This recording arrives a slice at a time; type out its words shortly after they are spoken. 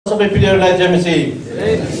सबै प्रियहरूलाई जय मसीह।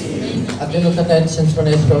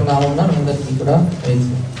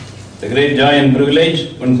 The great joy and privilege,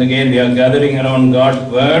 once again we are gathering around God's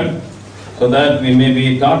word so that we may be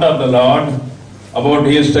taught of the Lord about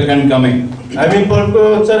His second coming. हामी प्रभुको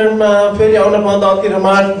चरणमा फेरि आउन पाउँदा अति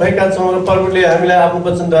रमाण भएका छौँ र प्रभुले हामीलाई आफ्नो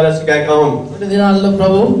वचनद्वारा सिकाएका हुन्। ఈ దినాల్లో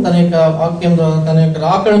ప్రభు తన యొక్క వాక్యంలో తన యొక్క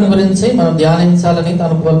రాకడను గురించి మనం ధ్యానించాలని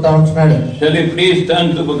తను కోరుతా ఉంటున్నాడు. Shall you please turn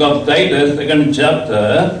to the book of Titus, 2nd chapter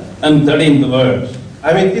and 13th verse.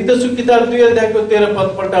 हामी तीतुस किताब 2 अध्यायको 13 पद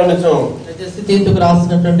पढ्ने छौँ। తీతుకు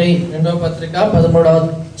రాసినటువంటి రెండవ పత్రిక 13వ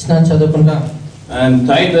వచనం చదువుకుందాం. And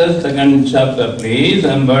Titus 2nd chapter please,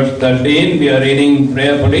 and verse 13 we are reading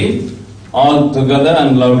prayerfully all together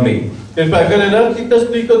and loudly. कृपया गरेर तीतुस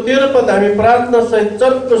 2 को 13 पद हामी प्रार्थना सहित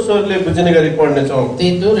चर्को स्वरले बुझ्ने गरी पढ्ने छौँ।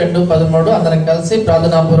 తీతు 2:13 అందరం కలిసి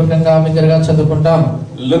ప్రార్థనాపూర్వకంగా బిగ్గరగా చదువుకుంటాం.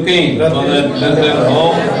 Looking for that blessed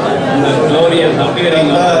hope and the glorious appearing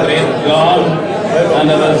of the great God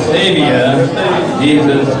and our Saviour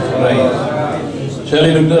Jesus Christ. Shall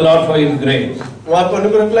we look to the Lord for His grace? उहाँको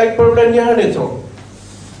अनुग्रहको लागि प्रभुलाई निहाल्ने छौँ।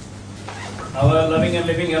 Our loving and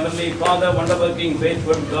living Heavenly Father, wonderful King,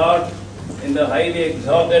 faithful God, in the highly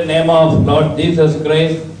exalted name of Lord Jesus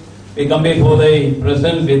Christ, we come before Thy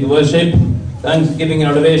presence with worship, thanksgiving and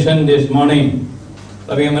adoration this morning.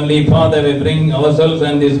 Loving Heavenly Father, we bring ourselves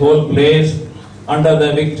and this whole place under the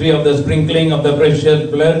victory of the sprinkling of the precious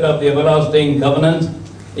blood of the everlasting covenant,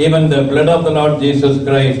 even the blood of the Lord Jesus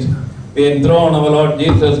Christ. We enthrone our Lord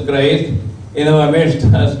Jesus Christ in our midst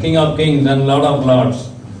as King of Kings and Lord of Lords.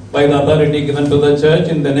 By the authority given to the church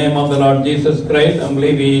in the name of the Lord Jesus Christ,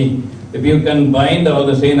 humbly we rebuke and bind all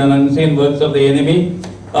the seen and unseen works of the enemy,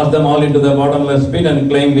 cast them all into the bottomless pit and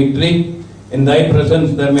claim victory. In Thy presence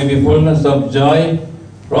there may be fullness of joy,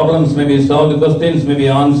 problems may be solved, questions may be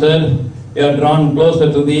answered. We are drawn closer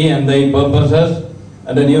to Thee and Thy purposes,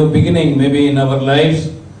 and a new beginning may be in our lives.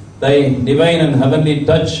 Thy divine and heavenly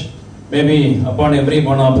touch may be upon every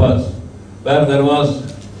one of us. Where there was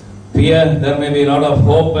fear, there may be a lot of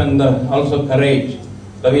hope and also courage.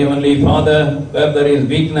 Loving Heavenly Father, where there is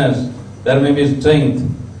weakness, there may be strength.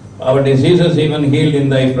 Our diseases even healed in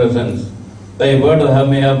Thy presence. Thy word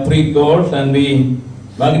may have free course and be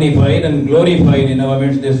magnified and glorified in our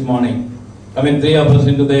midst this morning. Commit 3 of us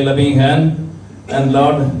into Thy loving hand, and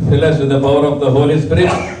Lord, fill us with the power of the Holy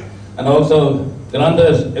Spirit, and also grant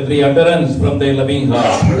us every utterance from Thy loving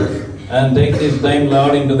heart. And take this time,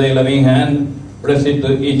 Lord, into Thy loving hand, bless it to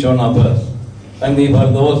each one of us. Thank Thee for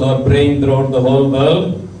those who are praying throughout the whole world,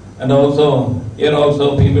 and also here also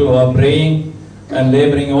people who are praying and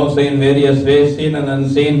laboring also in various ways, seen and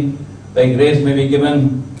unseen. Thy grace may be given,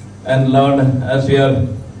 and Lord, as we are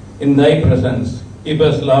in Thy presence, keep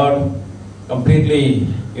us, Lord, completely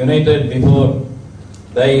united before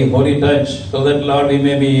Thy holy touch, so that, Lord, we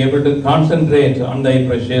may be able to concentrate on Thy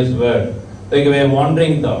precious word. Take away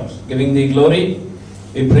wandering thoughts, giving Thee glory.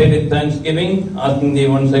 We pray with thanksgiving, asking Thee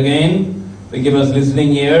once again to give us listening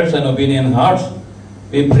ears and obedient hearts.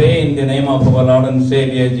 We pray in the name of our Lord and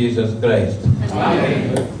Saviour Jesus Christ.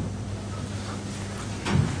 Amen.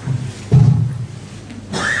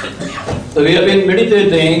 So we have been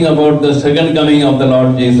meditating about the second coming of the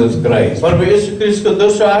Lord Jesus Christ. प्रभु येशू ख्रीष्टको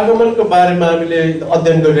दोस्रो आगमनको बारेमा हामीले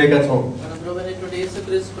अध्ययन गरिरहेका छौँ। మన ప్రభువైనటువంటి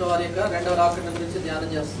యేసుక్రీస్తు వారి యొక్క రెండవ రాకడ గురించి ధ్యానం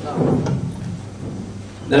చేస్తున్నాం.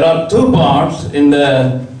 There are 2 parts in the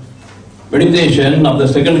meditation of the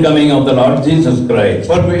second coming of the Lord Jesus Christ.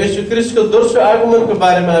 प्रभु येशू ख्रीष्टको दोस्रो आगमनको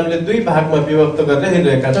बारेमा हामीले 2 भागमा विभक्त गरेर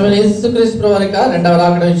हेरिरहेका छौँ। ప్రభువైన యేసుక్రీస్తు వారి యొక్క రెండవ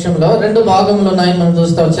రాకడ విషయంలో 2 భాగములు ఉన్నాయని మనం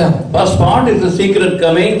చూస్తూ వచ్చాం. First part is the secret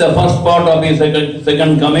coming, the first part of His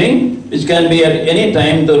second coming, which can be at any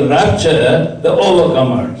time to rapture the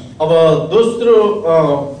overcomers. अब दोस्रो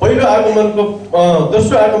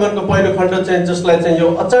आगमनको पहिलो खण्ड चाहिँ जसलाई चाहिँ यो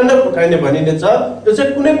अचानक उठाइने भनिने छ, यो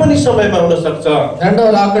चाहिँ कुनै पनि समयमा हुन सक्छ। రెండవ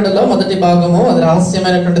రాకడలో మొదటి భాగము అది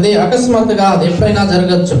రహస్యమైనటువంటిది, అకస్మాత్తుగా అది ఎప్పుడైనా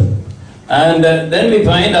జరగచ్చు. And then we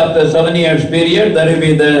find after 7 years period there will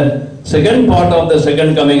be the second part of the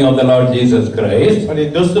second coming of the Lord Jesus Christ. अनि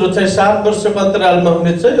दोस्रो चाहिँ 7 वर्षको अन्तरालमा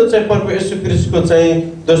हुने छ, यो चाहिँ प्रभु येशू ख्रीष्टको चाहिँ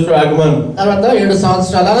दोस्रो आगमन। తర్వాత 7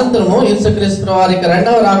 సంవత్సరాల అనంతరము యేసుక్రీస్తు వారి యొక్క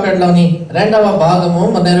రెండవ రాకడలోని రెండవ భాగము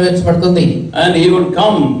నెరవేర్చబడుతుంది. And He would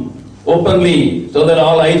come openly so that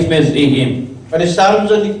all eyes may see Him. अनि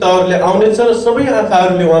सार्वजनिक तौरले आउनेछ र सबै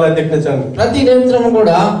आँखाहरूले उहाँलाई देख्नेछन्। ప్రతి నేత్రము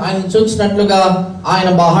కూడా ఆయన చూచినట్లుగా ఆయన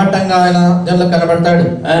బాహాటంగా ఆయన జనులకు కనబడతాడు.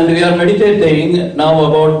 And we are meditating now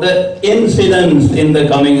about the incidents in the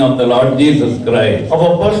coming of the Lord Jesus Christ. अब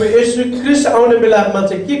प्रभु येशू ख्रीष्ट आउने बेलामा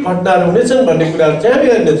चाहिँ के घटनाहरू हुनेछन् भन्ने कुराहरू चाहिँ हामी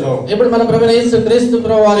हेर्नेछौँ. ఇప్పుడు మన ప్రభువైన యేసుక్రీస్తు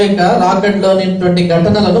ప్రభువు వారి యొక్క రాకడలోనిటువంటి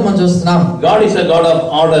ఘటనలను మనం చూస్తున్నాం. God is a God of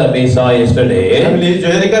order, we saw yesterday. हामीले हिजो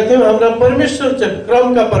हेरेका थियौँ हाम्रा परमेश्वर चाहिँ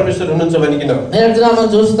क्रमका परमेश्वर हुनुहुन्छ भनिकिन. నేటి మనం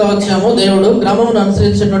చూస్తూ వచ్చాము దేవుడు క్రమమును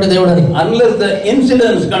అనుసరించినటువంటి దేవుడు అని. Unless the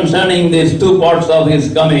incidents concerning these two parts of his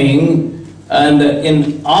coming and in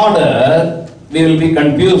order, we will be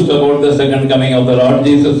confused about the second coming of the Lord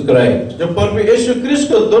Jesus Christ. जो प्रभु येशू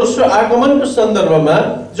ख्रीष्टको दोस्रो आगमनको सन्दर्भमा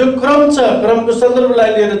जो क्रम छ, क्रमको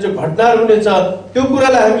सन्दर्भलाई लिएर जो घटनाहरू हुनेछ त्यो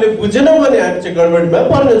कुरालाई हामीले बुझेनौँ भने हामी चाहिँ गडबडीमा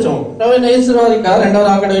पर्नेछौँ. ప్రభువైన యేసు వారి యొక్క రెండవ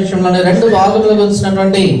రాకడ విషయంలోనే రెండు భాగములుగా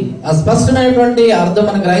వచ్చినటువంటి స్పష్టమైనటువంటి అర్థం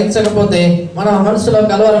మనం గ్రహించకపోతే మన మనసులో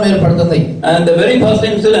కలవరం ఏర్పడుతుంది. And the very first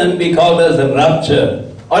incident we call as the rapture.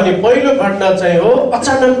 अनि पहिलो घटना चाहिँ हो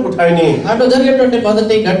अचानक उठाइने. అటు జరిగేటువంటి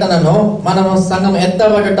మొదటి ఘటనను మనం సంఘం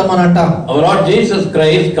ఎత్తబడటం అని అంటాం. Our Lord Jesus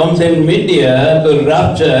Christ comes in mid-year to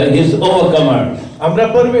rapture his overcomers. हाम्रा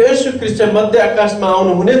प्रभु येशू ख्रीष्ट मध्य आकाशमा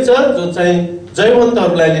आउनु हुनेछ जो चाहिँ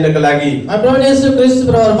जयवन्तहरूलाई लिनका लागि. మన ప్రభువైన యేసుక్రీస్తు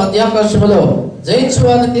ప్రభువు మధ్యాకాశములో జయించు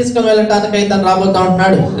వారిని తీసుకొని వెళ్ళటానికై తను రాబోతా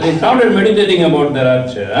ఉంటున్నాడు. We started meditating about the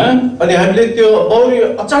rapture. अनि हामीले त्यो बौरी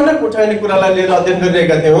अचानक उठाइने कुरालाई लिएर अध्ययन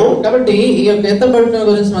गरिरहेका थियौँ. కాబట్టి ఈ యొక్క ఎత్తబడటం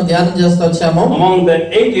గురించి మనం ధ్యానం చేస్తూ వచ్చాము. Among the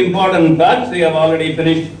 8 important facts, we have already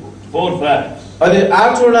finished 4 facts. अनि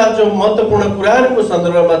 8वटा जो महत्त्वपूर्ण कुराहरूको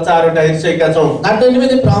सन्दर्भमा 4वटा हेरिसकेका छौँ. దాంట్లో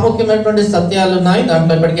 8 ప్రాముఖ్యమైనటువంటి సత్యాలు ఉన్నాయి.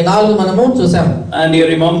 దాంట్లో ఇప్పటికి 4 మనము చూసాం. And you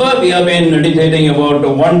remember we have been meditating about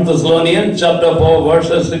 1 Thessalonians chapter 4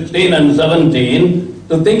 verses 16 and 17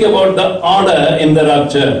 to think about the order in the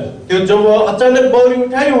rapture. त्यो जो अचानक बौरी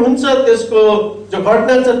उठाइ हुन्छ त्यसको जो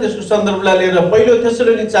घटना छ त्यसको सन्दर्भलाई लिएर पहिलो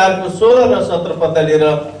थेसलोनी 4को 16 र 17 पदलाई लिएर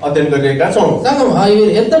अध्ययन गरिरहेका छौँ. సంఘం ఈ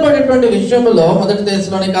ఎత్తబడేటువంటి విషయంలో మొదటి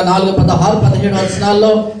తెస్సలోనిక 4, 16, 17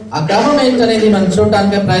 వచనాల్లో ఆ క్రమం ఏంటనేది మనం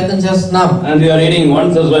చూడడానికి ప్రయత్నం చేస్తున్నాం. And we are reading 1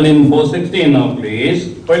 Thessalonians 4:16 now please.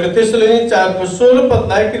 पहिलो थेसलोनी 4को 16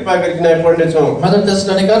 पदलाई कृपा गरिकन पढ्ने छौँ. మొదటి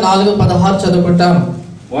తెస్సలోనిక 4, 16 చదువుకుంటాం.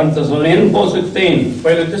 1 Thessalonians 4:16.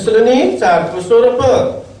 पहिलो थेसलोनी 4को 16 पद.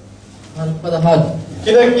 16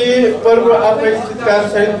 किनकि प्रभु आफै चित्कार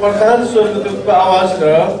सहित प्रधान स्वर्गदूतको आवाज र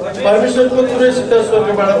परमेश्वरको तुरैसित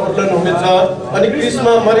स्वर्गबाट उठ्लन हुनेछ अनि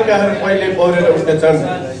क्रिसमा मरेकाहरू पहिले बौरेर उठ्नेछन्.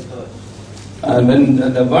 And then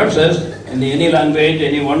the verses in any language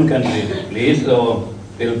anyone can read it, please. So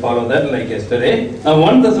we'll follow that like yesterday. Now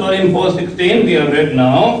 1 Thessalonians 4:16 we have read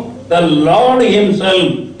now. The Lord himself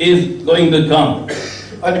is going to come.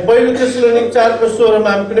 अनि पहिलो थेसलोनी 4को 16 मा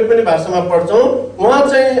हामी कुनै पनि भाषामा पढ्छौँ उहाँ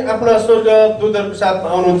चाहिँ आफ्ना स्वर्गदूतहरूको साथमा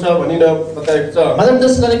आउनुहुन्छ भनिन बताएको छ. మొదటి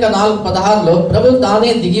తెస్సలోనిక 4:16 లో ప్రభు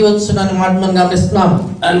తానే దిగి వచ్చునని మాట మనం గమనిస్తున్నాం.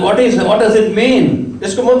 And what does it mean?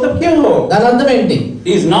 यसको मतलब के हो? దాని అర్థం ఏంటి?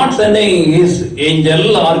 He is not sending his angel,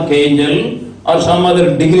 archangel or some other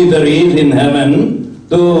dignitaries in heaven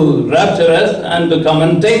to rapture us and to come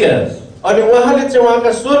and take us. अनि उहाँले चाहिँ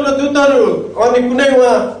उहाँका स्वर्गदूतहरू अनि कुनै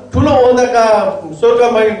उहाँ ठुलो ओहदाका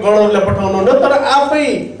स्वर्गमा गणहरूलाई पठाउनुहुन्न तर आफै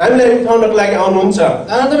हामीलाई उठाउनको लागि आउनुहुन्छ.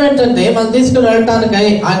 దాని అర్థం ఏంటంటే మనం తీసుకుని వెళ్ళటానికై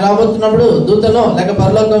ఆయన రాబోతున్నప్పుడు దూతనో లేక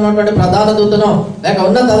పరలోకంలో ఉన్నటువంటి ప్రధాన దూతనో లేక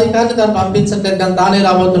ఉన్నత అధికారిని తాను పంపించట్లేదు కానీ తానే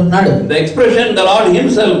రాబోతున్నాడు. The expression the Lord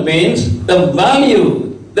himself means the value,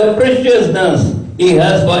 the preciousness he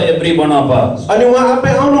has for every one of us. अनि उहाँ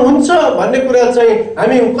आफै आउनुहुन्छ भन्ने कुरा चाहिँ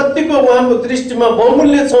हामी कतिको उहाँको दृष्टिमा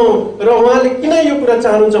बहुमूल्य छौँ र उहाँले किन यो कुरा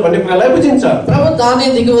चाहनुहुन्छ भन्ने कुरालाई बुझिन्छ. ప్రభు తానే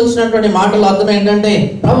దిగి వచ్చినటువంటి మాటల అర్థం ఏంటంటే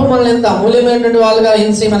ప్రభు మనల్ని ఎంత అమూల్యమైనటువంటి వాళ్ళుగా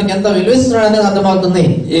ఎంచి మనకి ఎంత విలువిస్తున్నాడు అనేది అర్థమవుతుంది.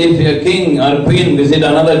 If a king or queen visit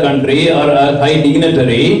another country or a high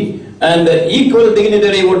dignitary and the equal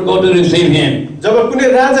dignitary would go to receive him. जब कुनै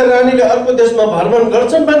राजा रानीले अर्को देशमा भ्रमण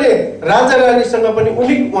गर्छन् भने राजा रानीसँग पनि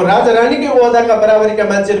उनी राजा रानीकै ओहदाका बराबरीका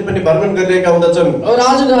मान्छेहरू पनि भ्रमण गरिरहेका हुँदछन्.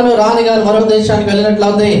 రాజు గారు రాణి గారు మరో దేశానికి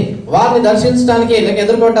వెళ్ళినట్లయితే వారిని దర్శించడానికి లేక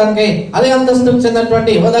ఎదుర్కోవడానికి అదే అంతస్తుకు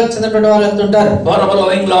చెందినటువంటి హోదాకు చెందినటువంటి వారు వెళ్తుంటారు. For our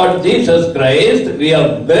loving Lord Jesus Christ we are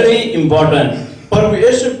very important. प्रभु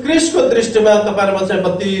येशू ख्रीष्टको दृष्टिमा तपाईहरुमा चाहिँ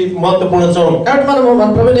अति महत्त्वपूर्ण छौँ. కాబట్టి మనము మన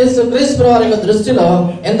ప్రభు యేసు క్రీస్తు వారి యొక్క దృష్టిలో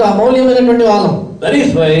ఎంతో అమూల్యమైనటువంటి వాళ్ళం. That is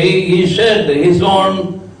why he shed his own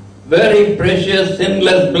very precious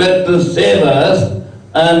sinless blood to save us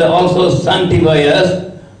and also sanctify us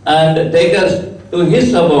and take us to his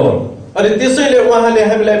abode. अनि त्यसैले उहाँले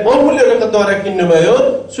हामीलाई बहुमूल्य रकतद्वारा किन्नुभयो,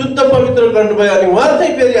 शुद्ध पवित्र गर्नुभयो अनि उहाँ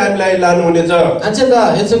चाहिँ फेरि हामीलाई लानु हुनेछ. అంచేత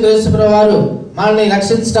యేసుక్రీస్తు ప్రభువారు మనల్ని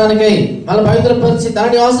రక్షించడానికై మన పవిత్రపరిచి తన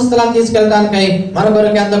నివాస స్థలానికి తీసుకెళ్ళడానికై మన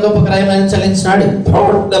కొరకు ఎంత గొప్ప క్రయమైన చెల్లించినాడు.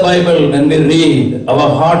 Throughout the Bible when we read, our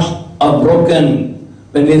hearts are broken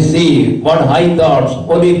when we see what high thoughts,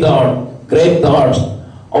 holy thoughts, great thoughts.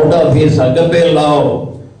 Out of his agape love,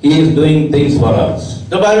 he is doing things for us.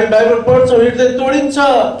 जब हामी Bible पढ्छौँ हृदय तोडिन्छ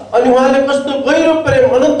अनि उहाँले कस्तो गहिरो प्रेम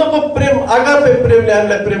अनन्तको प्रेम agape प्रेमले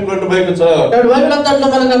हामीलाई प्रेम गर्नुभएको छ। ఇక్కడ బైబిల్ అంతట్లో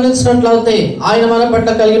మనం గమనించినట్లయితే ఆయన మన పట్ల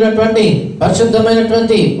కలిగినటువంటి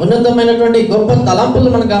పరిశుద్ధమైనటువంటి ఉన్నతమైనటువంటి గొప్ప తలంపులు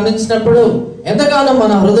మనం గమనించినప్పుడు ఎంతగానో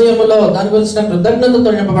మన హృదయములో దాని గురించిన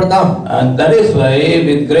కృతజ్ఞతతో నింపబడతాం. And that is why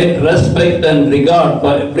with great respect and regard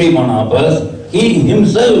for every one of us, he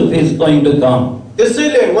himself is going to come.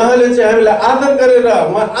 त्यसैले उहाँले चाहिँ हामीलाई आदर गरेर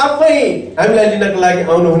उहाँ आफै हामीलाई लिनको लागि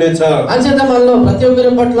आउनु हुनेछ। అంచేత మనలో ప్రతి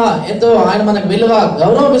ఒక్కరి పట్ల ఎంతో ఆయన మనకు విలువ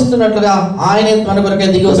గౌరవం ఇస్తున్నట్లుగా ఆయన మన కొరకే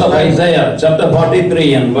దిగి వస్తాడు. Isaiah chapter 43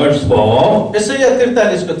 and verse 4. यशाया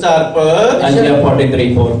 43 को 4 पद. Isaiah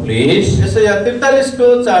 43:4 please. यशाया 43 को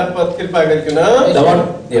 4 पद कृपा गरिकन.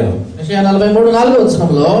 యెషయా 43:4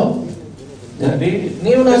 వచనంలో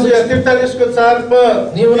यशाया 43 को 4 पद.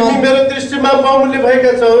 तिमी मेरो दृष्टिमा बहुमूल्य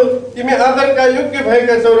भएका छौ, तिमी आदरका योग्य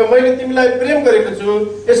भएका छौ र मैले तिमीलाई प्रेम गरेको छु,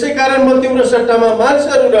 यसै कारण म तिम्रो सट्टामा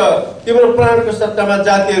मानिसहरू र तिम्रो प्राणको सट्टामा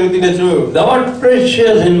जातिहरू दिनेछु। Thou art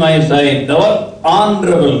precious in my sight, thou art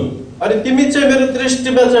honorable. अनि तिमी चाहिँ मेरो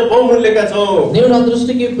दृष्टिमा चाहिँ बहुमूल्यका छौ। నీవు నా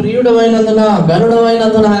దృష్టికి ప్రియుడవైనందున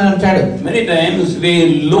గనుడవైనందున ఆయన అంటాడు. Many times we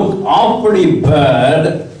look awfully bad,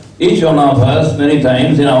 each one of us, many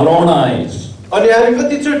times in our own eyes. अनि हामी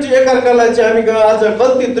कतिचोटि एकअर्कालाई चाहिँ हामी आज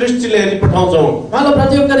गल्ती दृष्टिले हेरिपठाउँछौँ। మనలో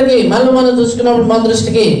ప్రతి ఒక్కరికి మనం చూసుకున్నప్పుడు మన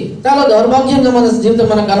దృష్టికి చాలా దౌర్భాగ్యంగా మన జీవితం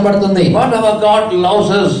మనకు కనబడుతుంది. But our God loves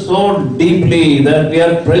us so deeply that we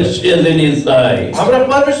are precious in His sight. हाम्रो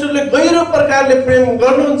परमेश्वरले गहिरो प्रकारले प्रेम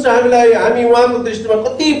गर्नुहुन्छ हामीलाई, हामी उहाँको दृष्टिमा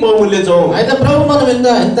कति बहुमूल्य छौँ। అయితే ప్రభు మనం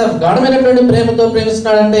ఎంత గాఢమైనటువంటి ప్రేమతో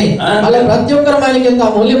ప్రేమిస్తున్నాడంటే అలా ప్రతి ఒక్కరు ఆయనకి ఎంత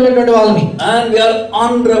అమూల్యమైనటువంటి వాళ్ళని. And we are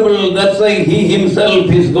honorable, that's why He Himself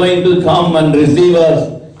is going to come and receive us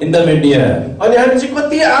in the mid-year. अनि हामी चाहिँ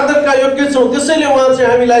कति आदरका योग्य छौँ, त्यसैले उहाँ चाहिँ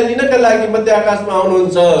हामीलाई लिनका लागि मध्य आकाशमा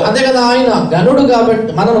आउनुहुन्छ। అంతే కదా, ఆయన గనుడు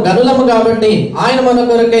కాబట్టి మనం గనులము కాబట్టి ఆయన మన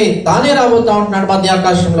కొరకై తానే రాబోతా ఉంటున్నాడు మధ్య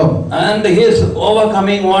ఆకాశంలో. And His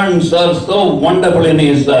overcoming ones are so wonderful in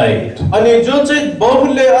His sight. अनि जो चाहिँ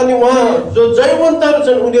बहुमूल्य अनि उहाँ जो जयवन्तहरू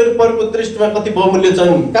छन् उनीहरू परको दृष्टिमा कति बहुमूल्य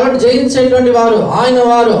छन्। కాబట్టి జయించేటువంటి వారు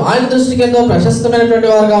ఆయన దృష్టికి ఎంతో ప్రశస్తమైనటువంటి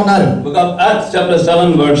వారుగా ఉన్నారు. Book of Acts chapter 7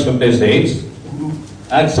 verse 56.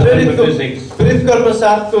 Acts 7:56. प्रेरित कर्म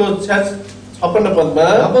 7 को 56 पदमा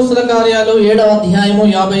అపొస్తలుల కార్యాలు 7వ అధ్యాయము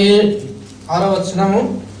 56వ వచనము.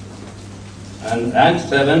 And Acts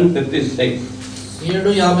 7:56.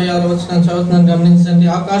 7:56 వచనం చదువుతున్నాను, గమనించండి.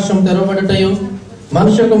 ఆకాశం తెరవబడుటయు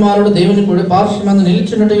మనుష్య కుమారుడు దేవుని కుడి పార్శ్వమందు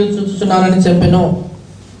నిలిచినట్టు చూచుచున్నారని చెప్పెను.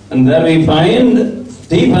 And there we find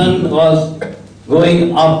Stephen was going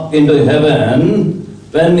up into heaven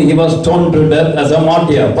when he was stoned to death as a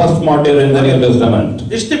martyr, first martyr in the New Testament.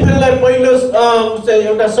 स्टीफनलाई पहिलो चाहिँ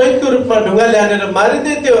एउटा शहीदको रूपमा ढुङ्गाले हानेर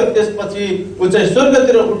मारिदै थियो, त्यसपछि उ चाहिँ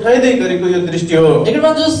स्वर्गतिर उठाइदै गरेको यो दृश्य हो। ఇక్కడ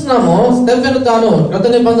మనం చూస్తున్నాము స్టెఫెను తాను కృత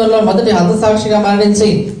నిబంధనలో మొదటి హతసాక్షిగా మరణించి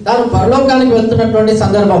తాను పరలోకానికి వెళ్తున్నటువంటి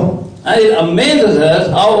సందర్భం. And it amazes us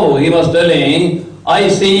how he was telling, I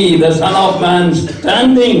see the Son of Man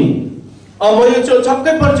standing. म यो चाहिँ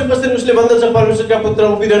छक्कै पर्छु कसरी उसले भन्दछ परमेश्वरका पुत्र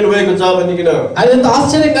उभिरहनु भएको छ भनिकिन। ఆయన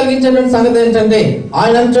ఆశ్చర్యం కలిగించేటువంటి సంగతి ఏంటంటే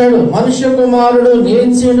ఆయన అంటాడు, మనుష్య కుమారుడు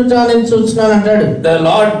నిలిచి ఉండుట నేను చూస్తున్నాను అంటాడు. The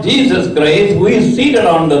Lord Jesus Christ, who is seated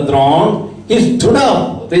on the throne, he stood up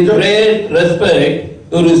with great respect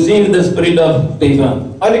to receive the spirit of Stephen.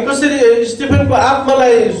 अनि कसरी स्टीफनको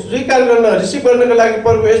आत्मालाई स्वीकार गर्न रिसिभ गर्नको लागि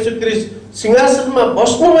प्रभु येशू ख्रीष्ट सिंहासनमा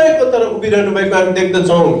बस्नु भएको तर उभिरहनु भएको हामी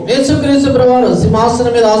देख्दछौँ। యేసుక్రీస్తు ప్రభువారు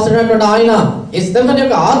సింహాసనం మీద ఆసీనుడైనటువంటి ఆయన ఈ స్టెఫెను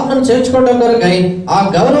యొక్క ఆత్మను చేర్చుకోవడం కొరకై ఆ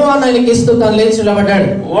గౌరవాన్ని ఆయనకి ఇస్తూ తాను లేచి నిలబడ్డాడు.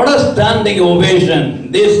 What a standing ovation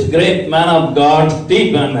this great man of God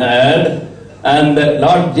Stephen had, and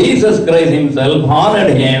Lord Jesus Christ himself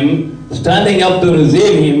honored him, standing up to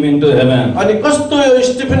receive him into heaven. अनि कस्तो यो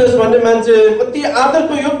स्टीफेनस भन्ने मान्छे कति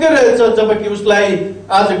आदरको योग्य रहेछ जबकि उसलाई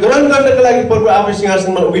आज ग्रहण गर्नको लागि प्रभु आफै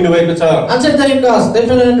सिंहासनमा उभिनु भएको छ। అంచేత యొక్క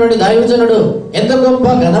స్టెఫెను అనేటువంటి దైవజనుడు ఎంత గొప్ప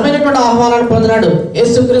ఘనమైనటువంటి ఆహ్వానాన్ని పొందినాడు.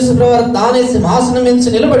 యేసుక్రీస్తు ప్రభువారు తానే సింహాసనం నుంచి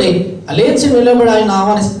లేచి నిలబడి ఆయన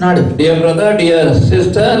ఆహ్వానిస్తున్నాడు. Dear brother, dear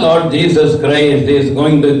sister, Lord Jesus Christ is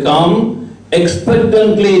going to come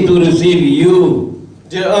expectantly to receive you.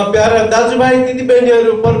 प्यारा दाजुभाइ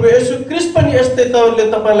दिदीबहिनीहरू प्रभु येशू ख्रीष्ट पनि यस्तै तौरले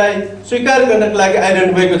तपाईलाई स्वीकार गर्नको लागि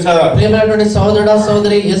आइरहनु भएको छ। ప్రియమైనటువంటి సోదరుడా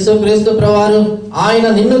సోదరి, యేసుక్రీస్తు ప్రభువారు ఆయన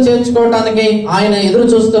నిన్ను చేర్చుకోవడానికి ఆయన ఎదురు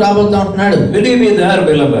చూస్తూ రాబోతూ ఉంటున్నాడు. Will you be there,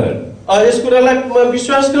 beloved? Yes कुरालाई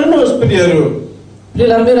विश्वास गर्नुहोस् प्रियहरू।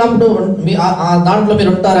 ప్రియులారా, మీరు అప్పుడు దాంట్లో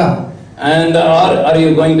మీరు ఉంటారా? And are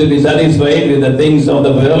you going to be satisfied with the things of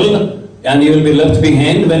the world, and you will be left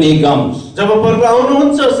behind when he comes. जब प्रभु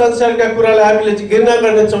आउनुहुन्छ संसारका कुरालाई हामीले चाहिँ घृणा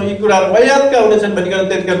गर्नेछौँ, यी कुराहरू वायातका हुनेछन् भनिकन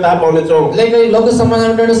त्यतिखेर थाहा पाउनेछौँ। లేక ఈ లోక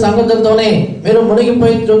సంబంధమైనటువంటి సంగతులతోనే మీరు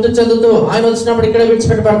మునిగిపోయి తృప్తి చెందుతూ ఆయన వచ్చినప్పుడు ఇక్కడ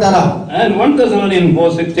విడిచిపెట్టబడతారా? And 1 Thessalonians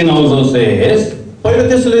 4:16 also says, पहिलो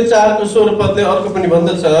तेस्सलोनिके 4:16 पदले अर्को पनि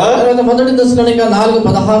भन्दछ, తర్వాత మొదటి తెస్సలోనిక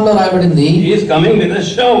 4:16 లో రాయబడింది, he is coming with a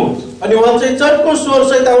shout. अनि उहाँ चाहिँ चर्को स्वर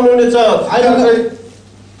सहित आउनुहुनेछ।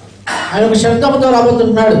 ఆయన ఒక శబ్దంతో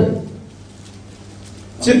రాబోతున్నాడు।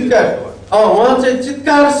 चित्कार उहाँ चाहिँ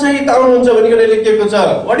चित्कार सहित आउनुहुन्छ भनिकन लेखिएको छ।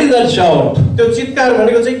 What is that shout? त्यो चित्कार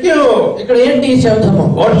भनेको चाहिँ के हो? ఇక్కడ ఏంటి ఈ శబ్దము?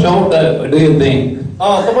 What shout do you think?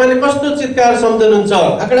 तपाईले कस्तो चित्कार सम्झनुहुन्छ?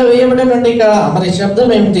 అక్కడ వేయబడినటువంటి ఇక్కడ మరి శబ్దం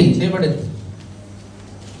ఏమిటి చేయబడింది?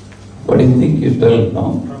 What do you think? You tell now.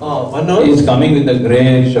 भन्नु। He is coming with a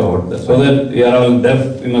great shout, so that we are all deaf,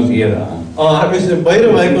 we must hear. हामी बहिरो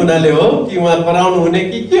भएको हुनाले हो कि उहाँ कराउनु हुने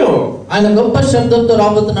कि के हो? ఆయన గొప్ప శబ్దంతో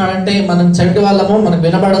రాబోతున్నాడంటే మనం చెడ్డ వాళ్ళము, మనకు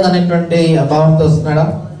వినబడదు అనేటువంటి భావంతో వస్తున్నాడా?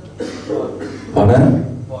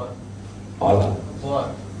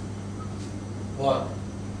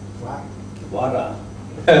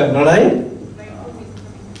 लडाई?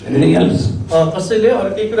 Anything else? कसैले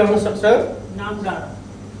अरू केही कुरा हुन सक्छ?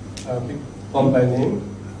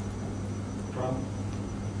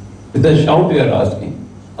 With a shout you are asking.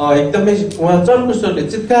 एकदमै उहाँ चर्को स्वरले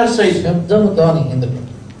चित्कार सहित శబ్దముతో అని ఎందుకు?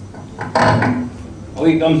 Oh,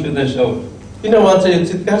 he comes with a shout. किन उहाँ चाहिँ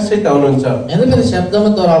चित्कार सहित आउनुहुन्छ? ఎందుకని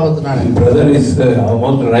శబ్దముతో రాబోతున్నాడు? Brother is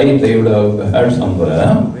almost right. They would have heard somewhere.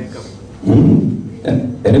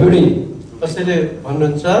 Anybody? कसैले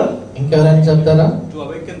भन्नुहुन्छ? ఇంకెవరైనా చెప్తారా? To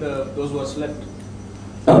awaken those who are slept.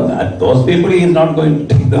 No, those people he is not going to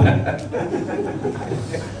take them.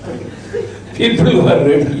 People who are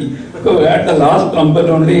ready, who at the last trumpet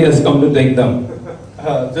only he has come to take them.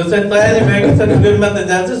 जो चाहिँ तयारी भएको छ उनीहरुमा त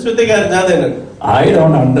जान्छ, सुतेका जाँदैनन्। I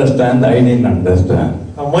don't understand. I didn't understand.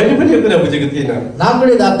 मैले पनि यो कुरा बुझेको थिइनँ। నాకు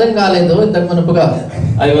కూడా ఇది అర్థం కాలేదు ఇంతకు మునుపుగా।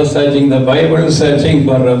 I was searching the Bible, searching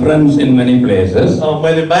for reference in many places.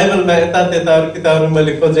 मैले बाइबलमा यता त्यता अरू किताबहरू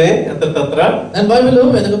मैले खोजेँ यत्रतत्र। నేను బైబిల్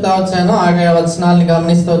వెతుకుతా వచ్చాను, ఆయా వచనాలను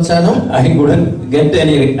గమనిస్తూ వచ్చాను। I couldn't get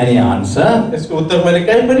any answer. यसको उत्तर मैले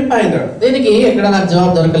कहीँ पनि पाइनँ। దీనికి ఎక్కడ నాకు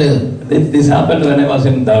జవాబు దొరకలేదు। This happened when I was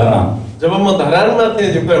in Dhara. जब म धरानमा थिएँ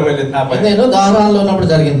यो कुरा मैले थाहा पाएँ। నేను దారాల్లో ఉన్నప్పుడు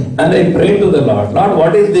జరిగింది। And I prayed to the Lord, Lord,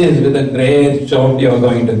 what is this with a great shout you are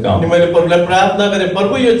going to अनि come? मैले प्रभुलाई प्रार्थना गरेँ,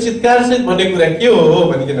 प्रभु यो चित्कार सहित भन्ने कुरा के हो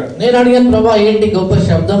भनिकन। నేను అడిగాను, ప్రభా ఏంటి గొప్ప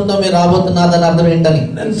శబ్దంతో మీరు రాబోతున్నారు దాని అర్థం ఏంటని?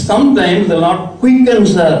 Then sometimes the Lord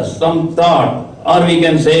quickens us some thought, or we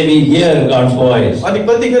can say we hear God's voice. अनि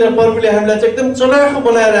कतिखेर प्रभुले हामीलाई चाहिँ एकदम चलाखो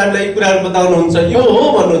बनाएर हामीलाई यी कुराहरू बताउनुहुन्छ, यो हो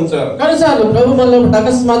भन्नुहुन्छ। కొన్నిసార్లు ప్రభు మనలో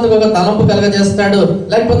అకస్మాత్తుగా ఒక తలంపు కలగజేస్తాడు,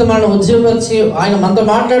 లేకపోతే మన ఉద్యోగం వచ్చి ఆయన మనతో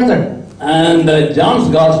మాట్లాడతాడు। And John's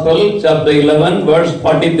Gospel, chapter 11, verse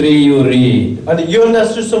 43, you read. अनि యోహన్నా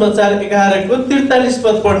సుసమాచాर 11:43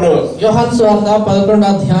 पद पढ्नुहोस्। యోహాను సువార్త 11వ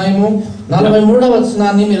అధ్యాయము 43వ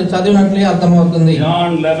వచనాన్ని మీరు చదివినట్లే అర్థమవుతుంది।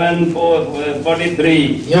 John 11:43.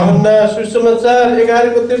 యోహన్నా సుసమాचार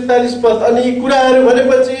 11:43 पद। अनि यी कुराहरू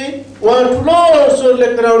भनेपछि उहाँ ठुलो स्वरले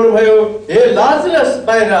कराउनु भयो, हे लाजरस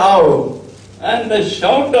बाहिर आऊ। And the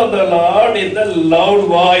shout of the Lord is the loud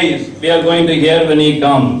voice we are going to hear when he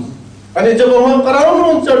comes. अनि जब उहाँ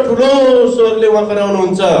कराउनुहुन्छ ठुलो स्वरले उहाँ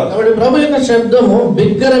कराउनुहुन्छ। కాబట్టి ప్రభు యొక్క శబ్దము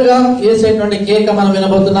బిగ్గరగా చేసేటువంటి కేక మనం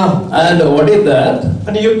వినబోతున్నాం। And what is that?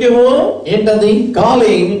 अनि यो के हो? ఏంటది?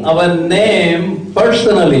 Calling our name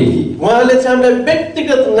personally. उहाँले चाहिँ हामीलाई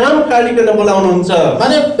व्यक्तिगत नाम काढिकन बोलाउनुहुन्छ।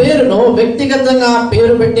 మన పేరును వ్యక్తిగతంగా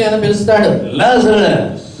పేరు పెట్టి ఆయన పిలుస్తాడు।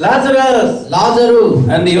 Lazarus. Lazarus, Lazarus,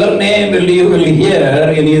 And your name you will hear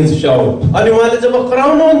in his shout. अनि उहाँले जब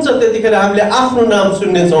कराउनुहुन्छ त्यतिखेर हामीले आफ्नो नाम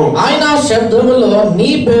सुन्नेछौँ। ఆయన శబ్దములో నీ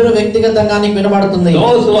పేరు వ్యక్తిగతంగా నీకు వినబడుతుంది।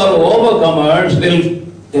 Those who are overcomers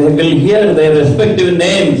will hear their respective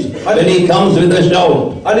names when he comes with a shout.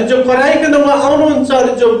 अनि जो कराइकन उहाँ आउनुहुन्छ,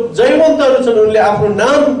 अनि जो जयवन्तहरू छन् उनले आफ्नो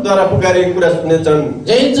नामद्वारा पुकारेको कुरा सुन्नेछन्।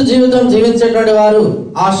 జయించు జీవితం జీవించేటువంటి వారు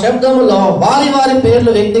ఆ శబ్దములో వారి వారి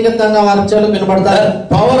పేర్లు వ్యక్తిగతంగా వారి చెవులకు వినబడతారు। The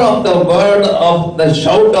power of the word of the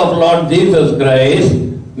shout of Lord Jesus Christ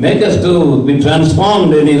make us to be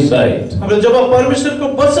transformed in his sight. अब जब परमेश्वरको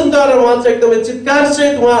वचनद्वारा उहाँ चाहिँ एकदमै चित्कार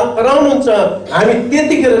सहित उहाँ कराउनुहुन्छ, हामी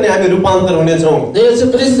त्यतिखेर नै हामी रूपान्तरण हुनेछौँ।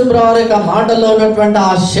 యేసుక్రీస్తు ప్రభువు యొక్క మాటల్లో ఉన్నటువంటి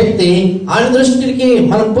ఆ శక్తి ఆయన దృష్టికి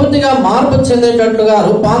మనం పూర్తిగా మార్పు చెందేటట్లుగా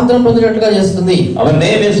రూపాంతరం పొందేటట్లుగా చేస్తుంది। Our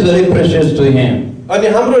name is very precious to him. अनि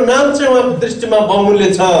हाम्रो नाम चाहिँ उहाँको दृष्टिमा बहुमूल्य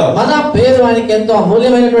छ। మన పేరు ఆయనకి ఎంతో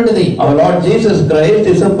అమూల్యమైనటువంటిది. Our Lord Jesus Christ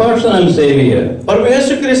is a personal Savior. प्रभु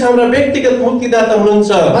येशू ख्रीष्ट हाम्रो व्यक्तिगत मुक्तिदाता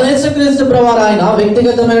हुनुहुन्छ। మన యేసుక్రీస్తు ప్రభువారు ఆయన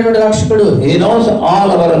వ్యక్తిగతమైనటువంటి రక్షకుడు. He knows all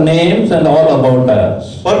our names and all about us.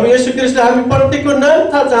 प्रभु येशू ख्रीष्ट हामी प्रत्येकको नाम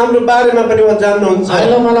थाहा छ, हाम्रो बारेमा पनि उहाँ जान्नुहुन्छ।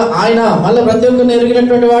 ఆయన మళ్ళీ ప్రతి ఒక్కరిని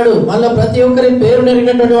ఎరిగినటువంటి వాడు, మళ్ళీ ప్రతి ఒక్కరి పేరు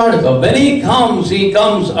ఎరిగినటువంటి వాడు. So when he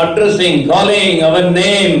comes addressing, calling our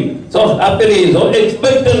name so happily, so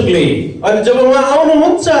expectantly. अनि जब उहाँ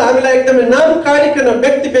आउनुहुन्छ हामीलाई एकदमै नाम काढिकन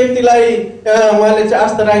व्यक्तिलाई उहाँले चाहिँ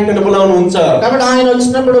आस्था राखिकन बोलाउनुहुन्छ। కాబట్టి ఆయన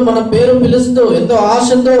వచ్చినప్పుడు మన పేరు పిలుస్తూ ఎంతో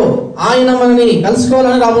ఆశతో ఆయన మనని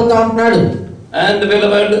కలుసుకోవాలని రాబోతా ఉంటున్నాడు. And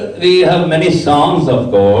beloved, we have many songs, of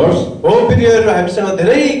course. ओ प्रियहरू, हामीसँग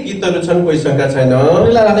धेरै गीतहरू छन्, कोही शंका छैन।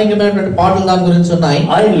 ఇలా అనేకమైనటువంటి పాటలు దాని గురించి ఉన్నాయి.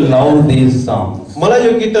 I love these songs. मलाई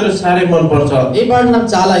यो गीतहरू साह्रै मन पर्छ। ఈ పాటలు నాకు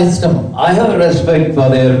చాలా ఇష్టం. I have respect for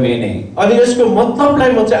their meaning. अनि यसको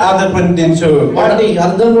मतलबलाई म चाहिँ आदर पनि दिन्छु। వాటి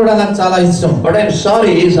అర్థం కూడా నాకు చాలా ఇష్టం. But I'm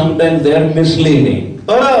sorry, sometimes they are misleading.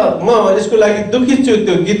 तर म यसको लागि दुखी छु,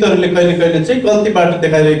 त्यो गीतहरूले कहिले कहिले चाहिँ गल्ती बाटो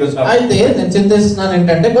देखाइरहेको छ। అయితే నేను చింతిస్తున్నాను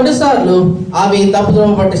ఏంటంటే కొన్నిసార్లు అవి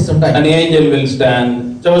తప్పుదోవ పట్టిస్తుంటాయి. An angel will stand.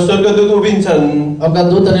 जब स्वर्गदूत उभिन्छन्, ఒక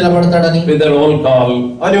దూత నిలబడతాడని, with their roll call,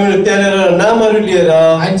 अनि उनीहरू त्यहाँनिर नामहरू लिएर,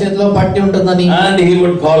 ఆయన చేతిలో పట్టి ఉంటుందని, and he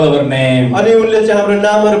would call our name, अनि उनले चाहिँ हाम्रो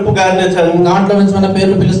नामहरू पुकार्नेछन्, దాంట్లో నుంచి మన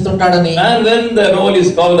పేర్లు పిలుస్తుంటాడని, and when the roll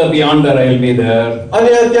is called up yonder, I will be there.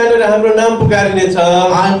 अनि त्यहाँनिर हाम्रो नाम पुकारिनेछ,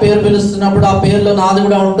 ఆయన పేరు పిలుస్తున్నప్పుడు ఆ పేరులో నాది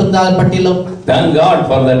కూడా ఉంటుంది ఆ పట్టిలో. Thank God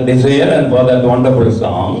for that desire and for that wonderful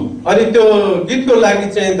song. अनि त्यो गीतको लागि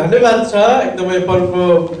चाहिँ धन्यवाद छ, एकदमै परको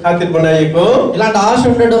खातिर बनाइएको। ఇలాంటి ఆశ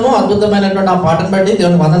ఉండడము అద్భుతమైనటువంటి ఆ పాటను బట్టి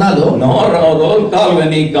దేవునికి వందనాలు. Nor our roll call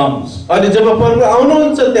when he comes. अनि जब परको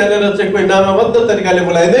आउनुहुन्छ त्यहाँनिर चाहिँ कोही नामबद्ध तरिकाले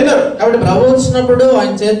बोलाइदैन। కాబట్టి ప్రభు వచ్చినప్పుడు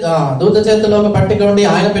ఆయన దూత చేతిలో ఒక పట్టిక ఉండి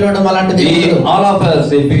ఆయన పిలవడం అలాంటిది. All of us,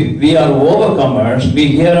 if we are overcomers, we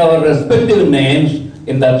hear our respective names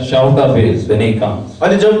in that shout of his when he comes.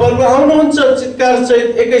 अनि जब परको आउनुहुन्छ चित्कार सहित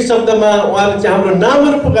एकै शब्दमा उहाँले चाहिँ हाम्रो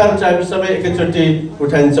नामहरू पुकार्नुहुन्छ, हामी सबै एकैचोटि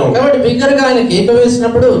उठाइन्छौँ। కాబట్టి బిగ్గరగా ఆయన కేక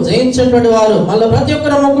వేసినప్పుడు జయించినటువంటి వారు మళ్ళీ ప్రతి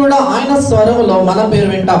ఒక్కరము కూడా ఆయన స్వరములో మన పేరు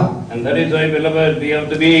వింటాం. And that is why, beloved, we have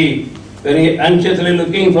to be very anxiously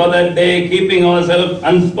looking for that day, keeping ourselves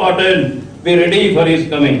unspotted, be ready for his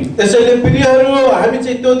coming. त्यसैले प्रियहरू, हामी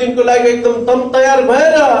चाहिँ त्यो दिनको लागि एकदम तम तयार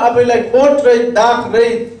भएर आफैलाई कोट रहित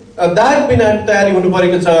दाग बिना तयारी हुनु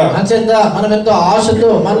परेको छ। అంచేత మనం ఎంతో ఆశతో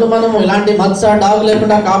మనము ఇలాంటి మత్స డాగు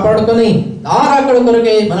లేకుండా కాపాడుకొని దారాకడ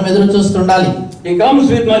కొరకే మనం ఎదురు చూస్తుండాలి. He comes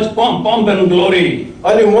with much pomp and glory.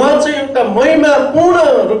 अनि उहाँ चाहिँ एउटा महिमा पूर्ण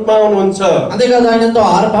रूपमा आउनुहुन्छ। అంతేకాదు ఆయన ఎంతో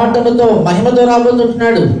ఆర్భాటముతో మహిమతో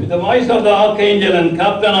రాబోతుంటున్నాడు. With the voice of the archangel and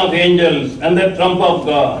captain of angels and the trump of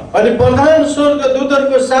God. अनि प्रधान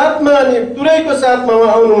स्वर्गदूतहरूको साथमा अनि तुरैको साथमा उहाँ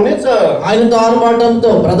आउनुहुनेछ। ఆయనతో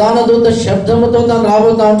ఆర్భాటంతో ప్రధాన దూత శబ్దముతో తాను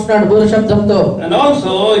రాబోతా ఉంటున్నాడు, బూర శబ్దంతో. And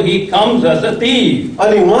also he comes as a thief.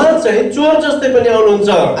 अनि उहाँ चाहिँ चोर जस्तै पनि आउनुहुन्छ।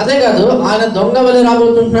 అదేకాదు ఆయన దొంగ వలె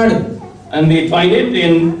రాబోతుంటున్నాడు. And we find it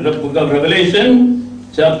in the book of Revelation,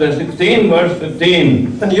 chapter 16, verse 15.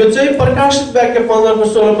 अनि यो चाहिँ प्रकाशित वाक्य 15 को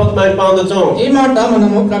 16 पदमा पाउँदछौँ। ఈ మాట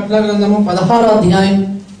మనము ప్రకటన గ్రంథము 16వ అధ్యాయం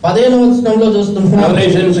 15వ వచనంలో చూస్తున్నాము.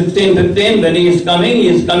 Revelation 16:15, when he is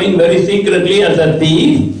coming very secretly as a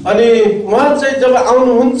thief. अनि उहाँ चाहिँ जब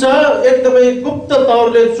आउनुहुन्छ एकदमै गुप्त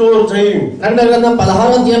तौरले चोर चाहिँ। ప్రకటన గ్రంథం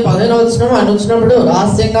 16వ అధ్యాయం 15వ వచనం ఆయన వచ్చినప్పుడు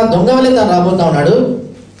రహస్యంగా దొంగ వలె తాను రాబోతా ఉన్నాడు.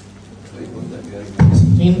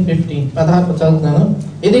 16 చదువుతున్నాను.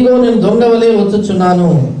 ఇదిగో నేను దొంగ వలె వచ్చుచున్నాను,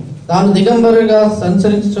 తాను దిగంబరుగా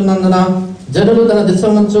సంచరించుచున్నందున జనులు తన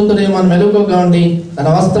దిశను చూతురేమో అని మెలకువగా ఉండి తన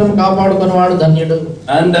వస్త్రం కాపాడుకున్నవాడు ధన్యుడు.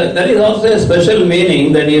 And there is also a special meaning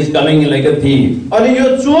that he is coming like a thief. अनि यो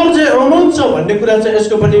चोर चाहिँ आउनुहुन्छ भन्ने कुरा चाहिँ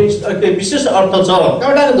यसको पनि विशेष अर्थ छ।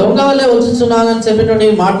 కాబట్టి ఆయన దొంగ వలె వచ్చుచున్నానని చెప్పినటువంటి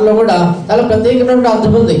మాటలో కూడా చాలా ప్రత్యేకమైన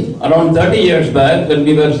అర్థం ఉంది. Around 30 years back, when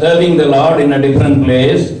we were serving the Lord in a different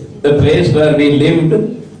place, the place where we lived,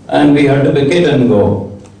 and we had to vacate and go.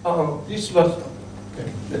 30 वर्ष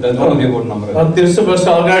 30 वर्ष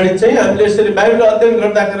अगाडि चाहिँ हामीले यसरी बाइबल अध्ययन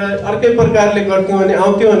गर्दाखेरि अर्कै प्रकारले गर्थ्यौँ अनि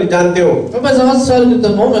आउँथ्यौँ अनि जान्थ्यौँ। 30 సంవత్సరాల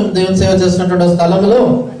క్రితము మేము దేవుని సేవ చేస్తున్నటువంటి స్థలంలో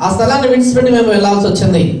ఆ స్థలాన్ని విడిచిపెట్టి మేము వెళ్ళాల్సి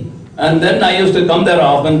వచ్చింది. And then I used to come there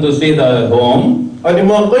often to see the home. अनि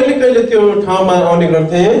म कहिले कहिले त्यो ठाउँमा आउने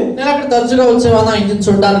गर्थेँ। నేను అక్కడ తరచుగా వచ్చేవాడిని ఆ ఇంటిని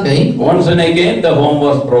చూడడానికి. Once and again the home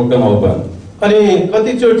was broken open. अनि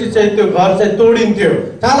कतिचोटि चाहिँ त्यो घर चाहिँ तोडिन्थ्यो।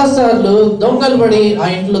 చాలా సార్లు దొంగలు పడి ఆ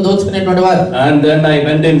ఇంట్లో దోచుకునేటువంటి వారు. And then I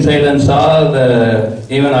went inside and saw the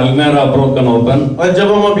even almirah broken open. अनि जब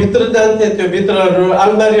म भित्र जान्थे त्यो भित्रहरु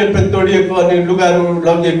अलमारीहरु पनि तोडिएको अनि लुगाहरु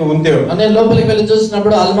लगिएको हुन्थ्यो। अनि లోపలికి వెళ్ళి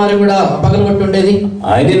చూసినప్పుడు అల్మారి కూడా పగలగొట్టి ఉండేది.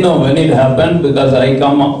 I didn't know when it happened because I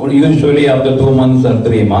come usually after 2 months or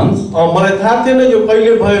 3 months. मलाई थाहा थिएन यो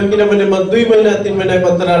कहिले भयो किनभने म 2 महिना 3 महिनाको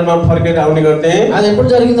अन्तरालमा फर्केर आउने गर्थे। అది ఎప్పుడు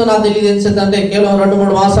జరిగిందో నాకు తెలియదు. ఎందుకంటే కేవలం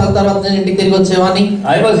 2-3 మాసాల తర్వాత నేను ఇంటికి తిరిగి వచ్చేవాని.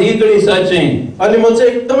 I was eagerly searching. अनि म चाहिँ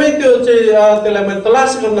एकदमै त्यो चाहिँ त्यसलाई मैले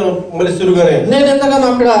तलास गर्न मैले सुरु गरे। నేను ఎంతగానో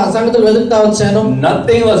అక్కడ సంగతులు వెతుకుతా వచ్చాను.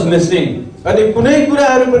 Nothing was missing. अनि कुनै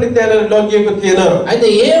कुराहरु पनि त्यहाँ लगिएको थिएन। అయితే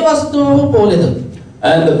ఏ వస్తువు పోలేదు.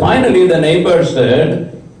 And finally the neighbor said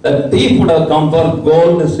the thief would have come for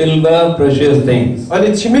gold, silver, precious things. अनि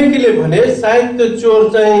छिमेकीले भने सायद त्यो चोर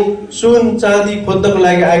चाहिँ सुन चाँदी खोज्नको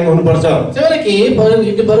लागि आएको हुनुपर्छ। చివరికి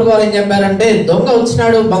ఇంటి పొరుగు వారు ఏం చెప్పారంటే దొంగ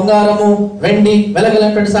వచ్చినాడు బంగారము వెండి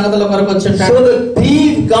వెలగలటువంటి సంగతుల కొరకు వచ్చాడు. So the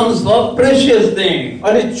thief comes for precious things.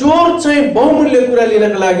 अनि चोर चाहिँ बहुमूल्य कुरा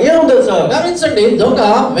लिनको लागि आउँदछ। గమనించండి, దొంగ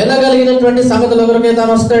వెలగలిగినటువంటి సంగతుల కొరకే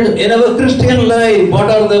తాను వస్తాడు. In our Christian life, what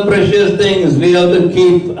are the precious things we have to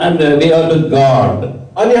keep and we have to guard?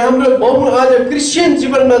 अनि हाम्रो आज क्रिस्चियन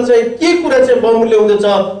जीवनमा चाहिँ के कुरा चाहिँ बहुमूल्य हुँदछ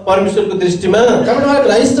परमेश्वरको दृष्टिमा? కాబట్టి మన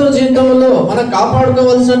క్రైస్తవ జీవితంలో మనం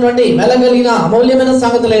కాపాడుకోవాల్సినటువంటి వెలగలిగిన అమూల్యమైన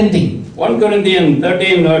సంగతులు ఏంటి? 1 Corinthians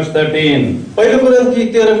 13 verse 13. पहिलो कोरिन्थी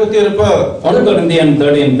 13 को 13 1 Corinthians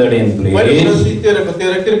 13 please. पहिलो कोरिन्थी 13 को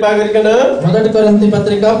 13 कृपा गरिकन మొదటి కొరింథీ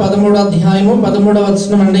పత్రిక 13వ అధ్యాయము 13వ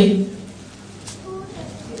వచనం అండి.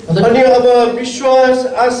 अनि अब विश्वास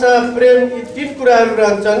आशा प्रेम यी तीन कुराहरू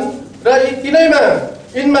रहन्छन् र यी तीनैमा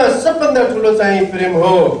इनमा सबभन्दा ठुलो चाहिँ प्रेम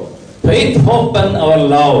हो। Faith, hope and our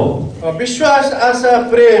love. विश्वास आशा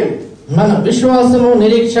प्रेम మన విశ్వాసము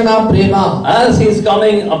నిరీక్షణ ప్రేమ. As his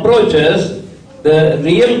coming approaches, the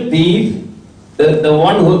real thief, the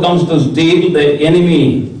one who comes to steal, the enemy,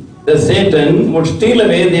 the Satan would steal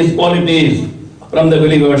away these qualities from the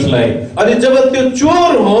believer's life. अनि जब त्यो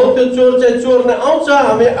चोर हो त्यो चोर चाहिँ चोर्न आउँछ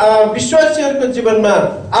हामी विश्वासीहरूको जीवनमा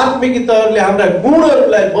आत्मिक तहले हाम्रा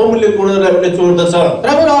गुणहरूलाई बहुमूल्य गुणहरूलाई उसले चोर्दछ।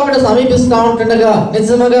 ప్రభు రాకడ సమీపిస్తా ఉంటుండగా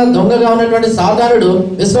నిజంగా దొంగగా ఉన్నటువంటి సాతానుడు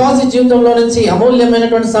విశ్వాసీ జీవితంలో నుంచి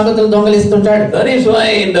అమూల్యమైనటువంటి సంగతులు దొంగలిస్తుంటాడు. That is why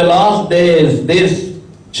in the last days this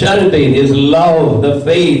charity, this love, the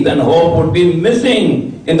faith and hope would be missing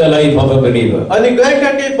in the life of a believer. अनि गएका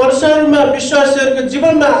केही वर्षहरूमा विश्वासीहरूको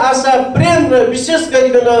जीवनमा आशा प्रेम र विशेष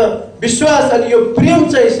गरिकन विश्वास अनि यो प्रेम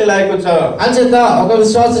चाहिँ सेलाएको छ। అంచేత ఒక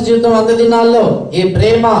విశ్వాస జీవితం అంత దినాల్లో ఈ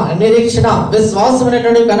ప్రేమ నిరీక్షణ విశ్వాసం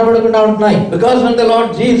అనేటువంటివి కనబడకుండా ఉంటున్నాయి. Because when the Lord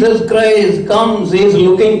Jesus Christ comes, he is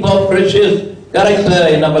looking for precious character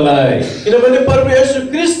in our life. किनभने प्रभु येशू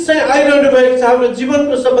ख्रीष्ट चाहिँ आइरहनु भएको छ हाम्रो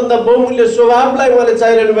जीवनको सबभन्दा बहुमूल्य स्वभावलाई उहाँले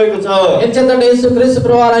चाहिरहनु भएको छ। ఎందుకంటే యేసుక్రీస్తు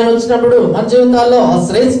ప్రభువారు ఆయన వచ్చినప్పుడు మన జీవితాల్లో ఆ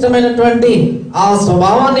శ్రేష్టమైనటువంటి ఆ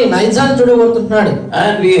స్వభావాన్ని నైజాన్ని చూడగలుగుతున్నాడు.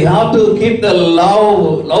 And we have to keep the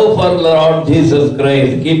love for the Lord Jesus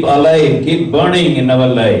Christ, keep alive, keep burning in our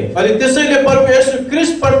life. अनि त्यसैले प्रभु येशू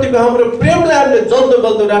ख्रीष्ट प्रतिको हाम्रो प्रेमलाई हामीले जल्दो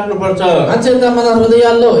बल्दो राख्नुपर्छ। అంచేత మన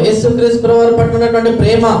హృదయాల్లో యేసుక్రీస్తు ప్రభువారు పట్ల ఉన్నటువంటి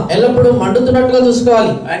ప్రేమ ఎల్లప్పుడూ మండుతున్నట్టుగా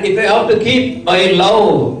చూసుకోవాలి. And if I have to keep my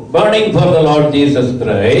love burning for the Lord Jesus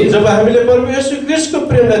Christ, जब हामीले प्रभु येशू ख्रीष्टको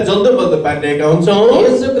प्रेमलाई जल्दो बल्दो पार्नेका हुन्छौँ,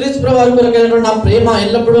 యేసుక్రీస్తు ప్రభువారి కొరకైనటువంటి ఆ ప్రేమ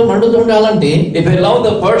ఎల్లప్పుడూ మండుతూ ఉండాలంటే if I love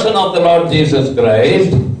the person of the Lord Jesus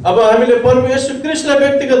Christ, अब हामीले प्रभु येशू ख्रीष्टलाई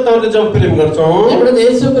व्यक्तिगत तौरले जब प्रेम गर्छौँ, ఎప్పుడైతే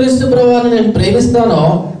యేసుక్రీస్తు ప్రభువారిని నేను ప్రేమిస్తానో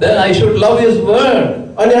then I should love his word.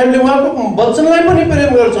 अनि हामीले उहाँको वचनलाई पनि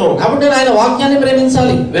प्रेम गर्छौँ। అప్పుడు నేను ఆయన వాక్యాన్ని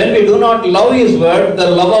ప్రేమించాలి. When we do not love his word, the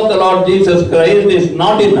love of the Lord Jesus Christ is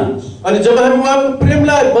not in us. अनि जब हामी उहाँको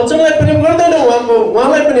प्रेमलाई वचनलाई प्रेम गर्दैनौँ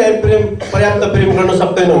उहाँलाई पनि हामी प्रेम पर्याप्त प्रेम गर्न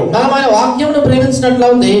सक्दैनौँ। మనం ఆయన వాక్యమును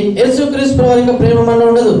ప్రేమించినట్లయితే యేసుక్రీస్తు ప్రభువారి యొక్క ప్రేమ మనలో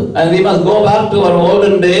ఉండదు. And we must go back to our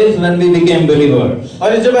olden days when we became believers.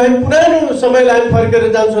 अनि जब हामी पुरानो समयलाई हामी फर्केर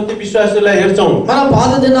जान्छौँ ती विश्वासीलाई हेर्छौँ, మన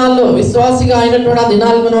పాత దినాల్లో విశ్వాసిగా అయినటువంటి ఆ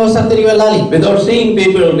దినాలకు మనం ఒకసారి తిరిగి వెళ్ళాలి. Without seeing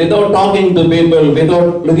people, without talking to people, without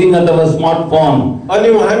looking at our smartphone. अनि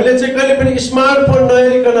हामीले चाहिँ कहिले पनि स्मार्टफोन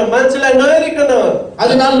नहेरिकन मान्छेलाई नहेरिकन ఆ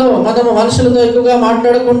దినాల్లో మనము మనుషులతో ఎక్కువగా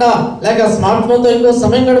మాట్లాడకుండా లేక స్మార్ట్ ఫోన్ తో ఎక్కువ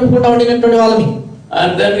సమయం గడపకుండా ఉండినటువంటి వాళ్ళని.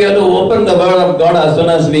 And then we have to open the word of God as soon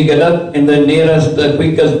as we get up in the nearest,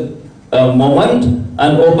 quickest moment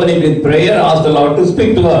and open it with prayer, ask the Lord to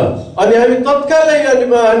speak to us. अनि हामी तत्कालै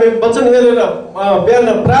हामी वचन हेरेर बिहान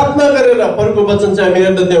प्रार्थना गरेर परको वचन चाहिँ हामी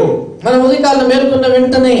हेर्दैछौँ। మన ఉదయకాలం మేలుకున్న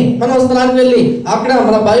వెంటనే మన స్థలానికి వెళ్ళి అక్కడ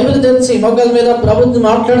మన బైబిల్ తెరిచి మొక్కల మీద ప్రభువుని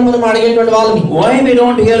మాట్లాడమని అడిగేటువంటి వాళ్ళని. Why we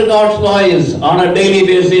don't hear God's voice on a daily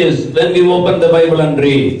basis when we open the Bible and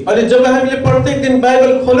read? अनि जब हामीले प्रत्येक दिन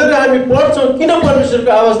बाइबल खोलेर हामी पढ्छौँ, किन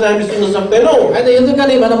परमेश्वरको आवाजलाई हामी सुन्न सक्दैनौँ? అయితే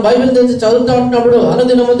ఎందుకని మనం బైబిల్ తెరిచి చదువుతూ ఉన్నప్పుడు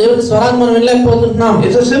అనుదినము దేవుని స్వరాన్ని మనం వినలేకపోతున్నాం?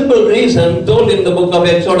 It's a simple reason told in the book of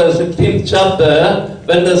Exodus 16th chapter,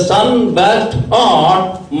 when the sun waxed hot,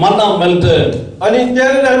 manna melted. अनि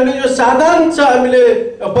त्यहाँनिर हामीले यो साधारण छ, हामीले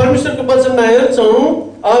परमेश्वरको वचनमा हेर्छौँ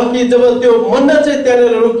कि जब त्यो मन्ना चाहिँ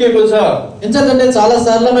त्यहाँनिर रोकिएको छ। ఎందుకంటే చాలా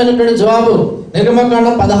సరళమైనటువంటి జవాబు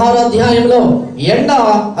నిర్గమకాండం 16వ అధ్యాయంలో ఎండ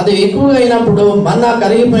అది ఎక్కువగా అయినప్పుడు మన్నా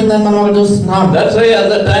కరిగిపోయిందని మనం అక్కడ చూస్తున్నాం. That's why as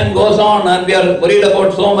the time goes on and we are worried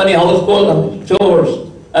about so many household chores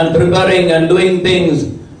and preparing and doing things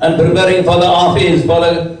and preparing for the office, for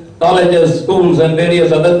the colleges, schools and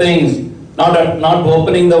various other things, not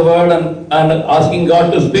opening the word and asking God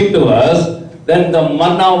to speak to us, then the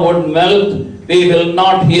manna would melt. We will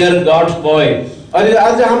not hear God's voice. अनि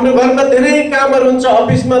आज हाम्रो घरमा धेरै कामहरू हुन्छ,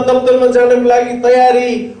 अफिसमा दफ्तरमा जानको लागि तयारी,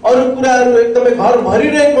 अरू कुराहरू एकदमै घर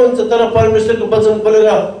भरिरहेको हुन्छ, तर परमेश्वरको वचन खोलेर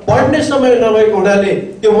पढ्ने समय नभएको हुनाले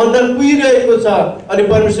त्यो मन्ना कुहिरहेको छ अनि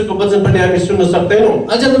परमेश्वरको वचन पनि हामी सुन्न सक्दैनौँ।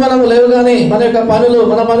 అంచేత మనం లేవగానే మన యొక్క పనులు,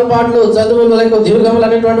 మన పనుపాట్లు, చదువులు లేక దీర్ఘములు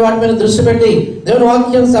అనేటువంటి వాటి మీద దృష్టి పెట్టి దేవుని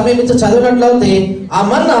వాక్యం సమయమించి చదివినట్లయితే ఆ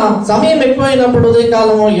మన్నా సమయం ఎక్కువైనప్పుడు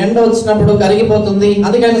ఉదయకాలము ఎండ వచ్చినప్పుడు కరిగిపోతుంది.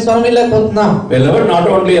 అందుకని స్వరం లేకపోతున్నాం. Beloved, not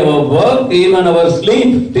only our work, even our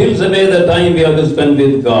sleep steals away the time we have to spend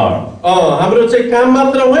with God. हाम्रो चाहिँ काम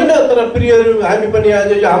मात्र होइन, तर प्रियहरू हामी पनि आज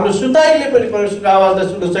हाम्रो सुताइले पनि परमेश्वरको आवाजलाई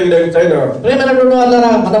सुन्न सकिरहेको छैन। ప్రియమైనటువంటి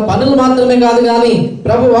వాళ్ళారా, మన పనులు మాత్రమే కాదు కానీ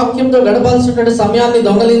ప్రభు వాక్యంతో గడపాల్సినటువంటి సమయాన్ని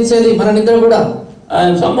దొంగలించేది మన నిద్ర కూడా.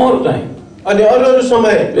 And some more time. अनि अरू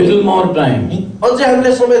समय, Little more time. अझै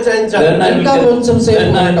हामीलाई समय चाहिन्छ। Then I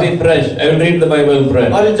will be fresh. I will read the Bible fresh.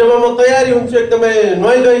 अनि जब म तयारी हुन्छु, एकदमै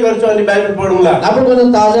नुहाइ गर्छु अनि बाइबल पढौँला, అప్పుడు కొంచెం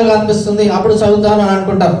తాజాగా అనిపిస్తుంది, అప్పుడు చదువుతాను అని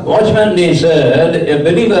అనుకుంటాం. Watchman Nee said, a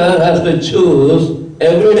believer has to choose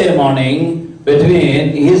every day morning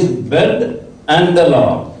between his bed and the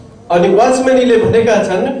Lord. अनि वाचम्यानले भनेका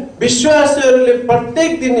छन् विश्वासीहरूले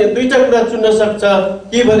प्रत्येक दिन दुईटा कुरा चुन्न सक्छ,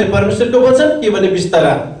 कि भने परमेश्वरको वचन, कि भने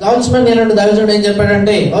बिस्तारा। వాచ్మెన్ అనేటువంటి దైవజనుడు ఏం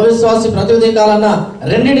చెప్పాడంటే, అవిశ్వాసి ప్రతి ఉదయం కాలన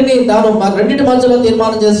రెండింటిని రెండింటి మధ్యలో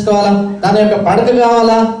తీర్మానం చేసుకోవాలా. దాని యొక్క పడక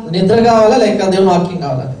కావాలా, నిద్ర కావాలా, లేక దేవుని వాక్యం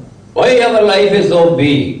కావాలా. Why our life is so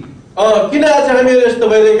big? किन आज हामीहरू यस्तो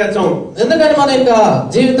भइरहेका छौँ? ఎందుకంటే మన యొక్క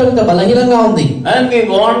జీవితం ఇంత బలహీనంగా ఉంది. And we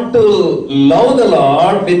want to love the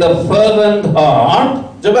Lord with a fervent heart.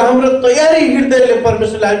 जब हाम्रो तयारी हृदयले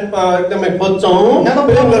परमेश्वरलाई एकदमै खोज्छौँ,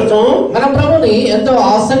 प्रेम गर्छौँ, మన ప్రభుని ఎంతో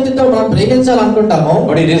ఆసక్తితో మనం ప్రేమించాలనుకుంటాము.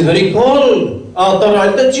 But it is very cold. तर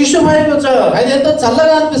अहिले त चिसो भएको छ, అది ఎంతో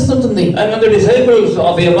చల్లగా అనిపిస్తుంటుంది. And when the disciples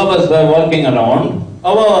of Emmaus were walking around,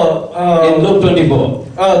 अब in Luke 24,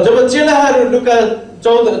 जब चेलाहरू लुका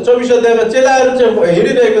 24 अध्यायमा चेलाहरू चाहिँ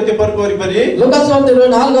हिँडिरहेको थियो पर्को वरिपरि, లూకాసు వార్త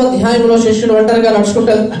 24వ అధ్యాయంలో శిష్యులు ఒంటరిగా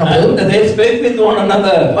నడుచుకుంటూ వెళ్తున్నప్పుడు and they spake with one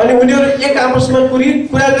another. अनि उनीहरू एक आपसमा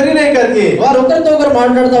कुरा गरिरहेका थिए। వారు ఒకరితో ఒకరు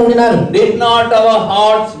మాట్లాడుతూ ఉన్నారు. Did not our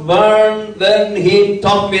hearts burn when he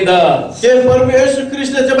talked with us? के प्रभु येशू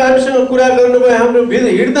ख्रीष्टले जब हामीसँग कुरा गर्नुभयो, हाम्रो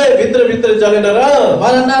हृदय भित्र जलेन र?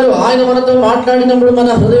 వారు అన్నారు, ఆయన మనతో మాట్లాడినప్పుడు మన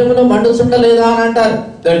హృదయంలో మండుచుండలేదా అని అంటారు.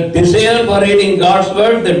 The desire for reading God's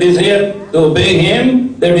word, the desire to obey Him,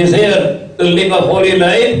 the desire to live a holy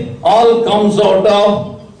life, all comes out of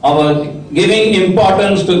our giving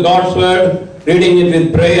importance to God's word, reading it with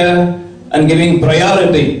prayer, and giving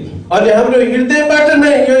priority. अनि हाम्रो हृदयबाट नै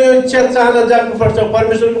यो इच्छा चाहना जाग्नु पर्छ,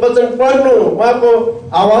 परमेश्वरको वचन पढ्नु, उहाँको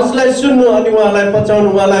आवाजलाई सुन्नु, अनि उहाँलाई पचाउनु,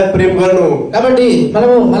 उहाँलाई प्रेम गर्नु। కాబట్టి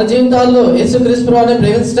మనము మన జీవితాల్లో యేసుక్రీస్తు ప్రభువుని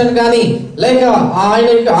ప్రేమించడం కానీ, లేక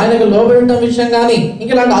ఆయనకు లోబడటం విషయం కానీ,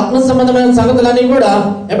 ఇలాంటి ఆత్మ సంబంధమైన సంగతులన్నీ కూడా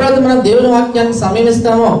ఎప్పుడైతే మనం దేవుని వాక్యానికి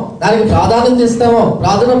సమయమిస్తామో, దానికి ప్రాధాన్యత ఇస్తామో,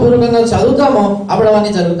 ప్రార్థన పూర్వకంగా చదువుతామో, అప్పుడు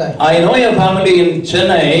అవన్నీ జరుగుతాయి. I know a family in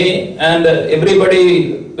Chennai, and everybody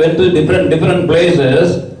went to different places.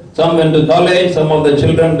 Some went to college, some of the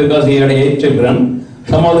children, because he had 8 children,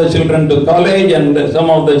 some of the children to college and some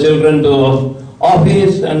of the children to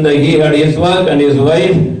office, and he had his work and his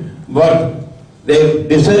wife, but they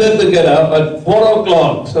decided to get up at 4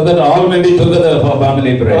 o'clock so that all may be together for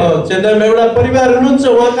family prayer. चेन्नईमा एउटा परिवार हुनुहुन्छ,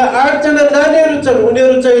 उहाँका 8 जना नानीहरू छन्,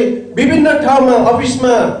 उनीहरू चाहिँ विभिन्न ठाउँमा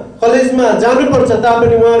अफिसमा कलेजमा जानुपर्छ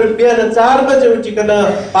तापनि उहाँहरू बिहान 4 बजे उठिकन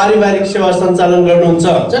पारिवारिक सेवा सञ्चालन गर्नुहुन्छ।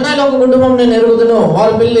 చెన్నైలో ఒక కుటుంబం నేను ఎరుగుదును.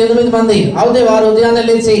 వారి పిల్లలు 8 మంది. అయితే వారు ఉదయాన్నే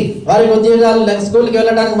లేచి వారికి ఉద్యోగాలు స్కూల్కి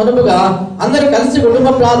వెళ్ళడానికి మునుపుగా అందరూ కలిసి కుటుంబ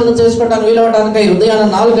ప్రార్థన చేసుకోవడానికి వీలవడానికి ఉదయాన్నే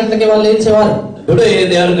 4 గంటలకి వాళ్ళు లేచేవారు. Today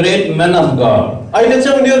they are great men of God. अहिले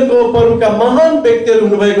चाहिँ उनीहरूको परमका महान व्यक्तिहरू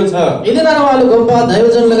हुनुभएको छ। ఇదిన వాళ్ళు గొప్ప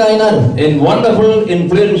దైవజనులుగా అయినారు. In wonderful,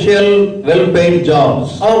 influential, well-paid jobs.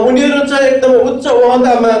 उनीहरू चाहिँ एकदम उच्च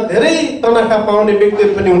ओहदामा धेरै तनखा पाउने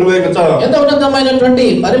व्यक्तिहरू पनि हुनुभएको छ। ఎంతో ఉన్నతమైనటువంటి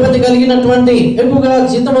పరిపతి కలిగినటువంటి ఎక్కువగా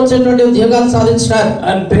జీతం వచ్చేటువంటి ఉద్యోగాలు సాధించారు.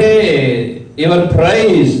 And pay your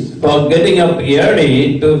price for getting up early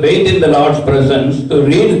to wait in the Lord's presence, to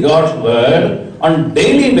read God's word on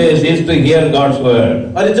daily basis, to hear God's word.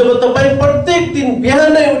 अनि जब तपाई प्रत्येक दिन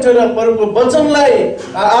बिहानै उठेर परमको वचनलाई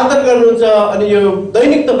आदर गर्नुहुन्छ अनि यो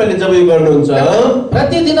दैनिक तपाईले जब यो गर्नुहुन्छ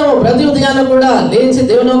ప్రతి దినము ప్రతి ఉదయాన కూడా లేచి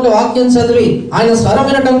దేవుని యొక్క వాక్యం చదివి ఆయన స్వరం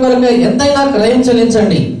వినటం కొరకై ఎంతైనా క్రయం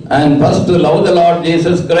చెల్లించండి. And first to love the Lord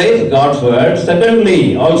Jesus Christ, God's word. Secondly,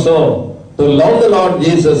 also to love the Lord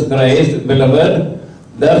Jesus Christ, beloved,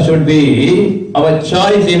 there should be our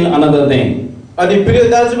choice in another thing. अनि प्रिय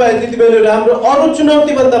दाजुभाइ दिदीबहिनीहरू हाम्रो अरु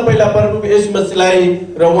चुनौती भन्दा पहिला प्रभु येशू मसीहलाई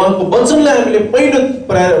र उहाँको वचनलाई हामीले पहिलो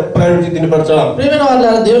प्रायोरिटी दिनुपर्छ। ప్రియమైన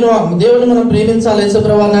వారలారా దేవుని మనం ప్రేమించాలి.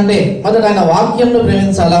 యేసుప్రభువుని అంటే మొదట ఆయన వాక్యంను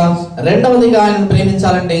ప్రేమించాలా, రెండవదిగా ఆయనను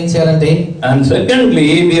ప్రేమించాలంటే ఏం చేయాలంటే And secondly,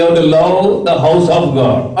 we have to love the house of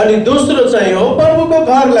God. अनि दोस्रो चाहिँ हो प्रभुको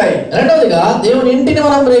घरलाई, రెండవదిగా దేవుని ఇంటిని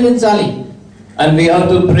మనం ప్రేమించాలి. And we have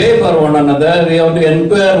to pray for one another, we have to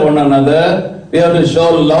inquire one another, we have to show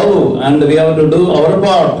love, and we have to do our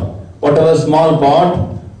part, whatever small part,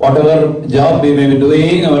 whatever job we may be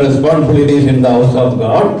doing, our responsibilities in the house of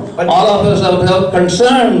God. All of us have to have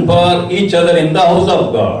concern for each other in the house of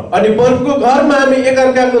God. अनि प्रभुको घरमा हामी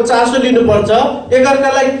एकअर्काको चासो लिनुपर्छ,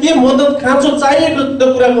 एकअर्कालाई के मद्दत खाँचो चाहिएको त्यो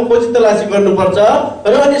कुराको खोजी तलासी गर्नुपर्छ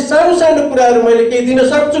र अनि सानो सानो कुराहरू मैले केही दिन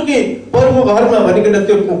सक्छु कि प्रभु घरमा भनिकन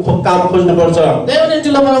त्यो काम खोज्नुपर्छ। దేవుని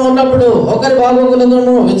ఇంటిలో మనం ఉన్నప్పుడు ఒకరి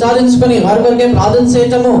బాగోగులను విచారించుకొని వారి కొరకే ప్రార్థన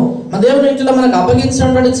చేయటము, మన దేవుని ఇంటిలో మనకు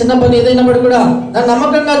అప్పగించినటువంటి చిన్న పని ఏదైనప్పుడు కూడా దాన్ని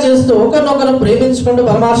నమ్మకంగా చేస్తూ ఒకరినొకరు ప్రేమించుకుంటూ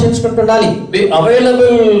పరామర్శించుకుంటూ ఉండాలి. Be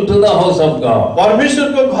available to the house of God.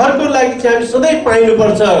 परमेश्वरको घरको लागि चाहिँ हामी सधैँ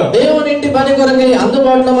पाइनुपर्छ। దేవుని ఇంటి పని కొరకై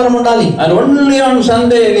అందుబాటులో మనం ఉండాలి. And only on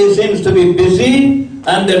Sunday we seems to be busy,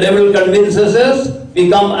 and the devil convinces us we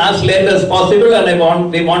come as late as possible, and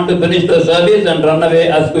we want to finish the service and run away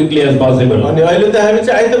as quickly as possible. अनि अहिले त हामी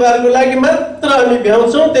चाहिँ आइतबारको लागि मात्र हामी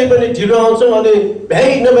भ्याउँछौँ, त्यही पनि ढिलो आउँछौँ अनि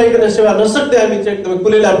भ्याइ नभइकन सेवा नसक्दै हामी चाहिँ एकदमै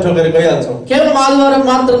कुलेलाम ठोकेर गइहाल्छौँ। కేవలం ఆదివారం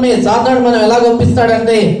మాత్రమే సాతాను మనం ఎలా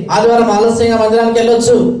గొప్పిస్తాడంటే ఆదివారం ఆలస్యంగా మందిరానికి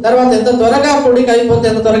వెళ్ళొచ్చు, తర్వాత ఎంత త్వరగా కూడికి అయిపోతే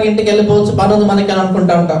ఎంత త్వరగా ఇంటికి వెళ్ళిపోవచ్చు పనుంది మనకి అని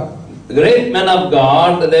అనుకుంటా ఉంటాం. Great men of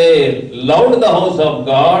God, they loved the house of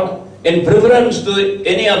God in preference to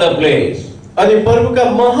any other place. अनि प्रभुका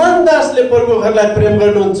महान दासले प्रभुको घरलाई प्रेम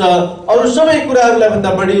गर्नुहुन्छ अरु सबै कुराहरूलाई भन्दा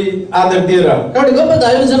बढी आदर दिएर। కాబట్టి గొప్ప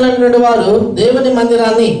దైవజనులైనటువంటి వారు దేవుని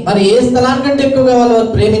మందిరాన్ని మరి ఏ స్థలానికంటే ఎక్కువగా వాళ్ళు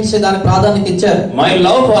ప్రేమించే దానికి ప్రాధాన్యత ఇచ్చారు. My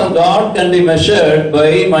love for God can be measured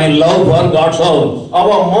by my love for God's house. अब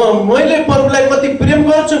मैले प्रभुलाई कति प्रेम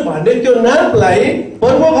गर्छु भन्ने त्यो नापलाई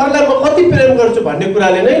प्रभु घरलाई म कति प्रेम गर्छु भन्ने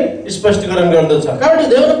कुराले नै स्पष्टीकरण गर्दछ। కాబట్టి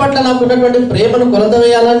దేవుని పట్ల నాకు ఉన్నటువంటి ప్రేమను కొలత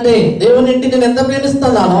వేయాలంటే దేవుని ఇంటిని నేను ఎంత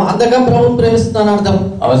ప్రేమిస్తున్నానో అంతగా ప్రభు ప్రేమిస్తున్నాను అర్థం.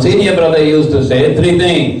 Our senior brother used to say 3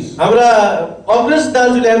 things. हाम्रा अग्रज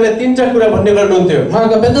दाजुले हामीलाई 3 कुरा भन्ने गर्नुहुन्थ्यो।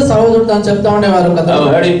 మనకు పెద్ద సహోదరుడు తాను చెప్తా ఉండేవారు కదా.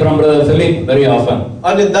 I heard it from brother Philip very often.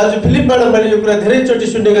 अनि दाजु फिलिपबाट मैले यो कुरा धेरै चोटि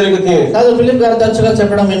सुन्ने गरेको थिएँ। దాదాపు ఫిలిప్ గారు తరచుగా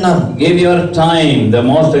చెప్పడం విన్నాను. Give your time, the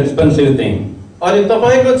most expensive thing. अनि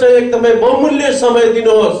तपाईको चाहिँ एकदमै बहुमूल्य समय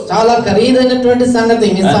दिनुहोस्। చాలా ఖరీదైనటువంటి సంగతి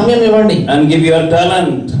మీ సమయం ఇవ్వండి. And give your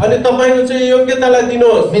talent. अनि तपाईको चाहिँ योग्यतालाई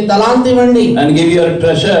दिनुहोस्। మీ తలాంత్ ఇవ్వండి. And give your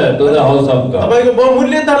treasure to the house of God. तपाईको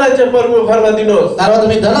बहुमूल्यतालाई चाहिँ प्रभुको घरमा दिनुहोस्। తర్వాత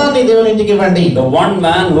మీ ధనాన్ని దేవుని ఇంటికి ఇవ్వండి. The one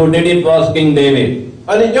man who did it was King David.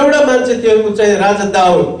 अनि एउटा मान्छे थियो चाहिँ राजा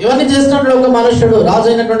दाऊद। ఇవన్నీ చేసినప్పుడు ఒక మనుషుడు రాజు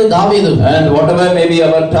అయినటువంటి దావీదు. And whatever may be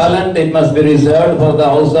our talent, it must be reserved for the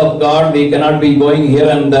house of God. We cannot be going here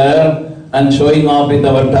and there and showing off with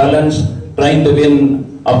our talents, trying to win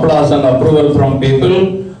applause and approval from people.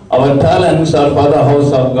 Our talents are for the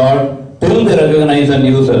house of God till they recognize and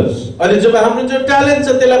use us. अनि जब हाम्रो जो talent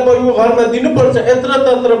छ त्यसलाई प्रभुको घरमा दिनुपर्छ। यत्र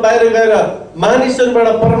तत्र बाहिर गएर मानिसहरूबाट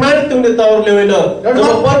प्रमाणित हुने तवरले होइन,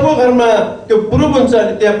 जब प्रभुको घरमा त्यो प्रुभ हुन्छ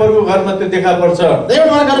अनि त्यहाँ प्रभुको घरमा त्यो देखा पर्छ। దేవుడు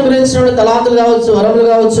మనకు అనుగ్రహించిన తలాంతులు కావచ్చు, వరములు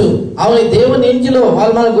కావచ్చు, అవి దేవుని ఇంటిలో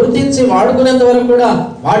వాళ్ళు మనం గుర్తించి వాడుకునేంత వరకు కూడా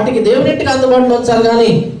వాటికి దేవుని ఇంటికి అందుబాటులో ఉంచాలి. కానీ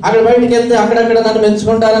అక్కడ బయటికి వెళ్తే అక్కడక్కడ నన్ను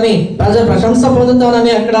మెచ్చుకుంటారని ప్రజలు ప్రశంస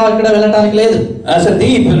పొందుతానని అక్కడ వెళ్ళటానికి లేదు. As a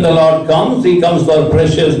thief, when the Lord comes, He comes for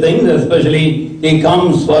precious things, especially He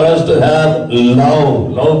comes for us to to have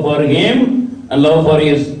love for him and love for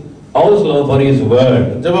his house, love for his word.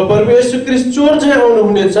 जब प्रभु येशू ख्रीष्ट चोर चाहिँ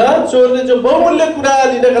आउनुहुनेछ, चोरले जो बहुमूल्य कुरा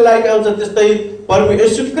लिनका लागि आउँछ, त्यस्तै प्रभु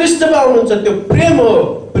येशू ख्रीष्ट जब आउनुहुन्छ त्यो प्रेम हो,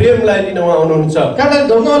 ప్రేమलाई लिन आउनुहुन्छ। కాబట్టి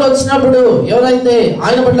దొంగలు వచ్చినప్పుడు ఎవరైతే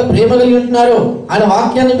ఆయన పట్ల ప్రేమ కలిగి ఉంటున్నారో, ఆయన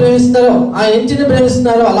వాక్యాన్ని ప్రేమిస్తారో, ఆయన ఇంటిని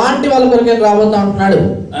ప్రేమిస్తున్నారో అలాంటి వాళ్ళ కొరకే రాబోతా ఉంటున్నాడు.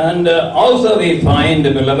 And also we find,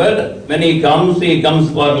 beloved, when he comes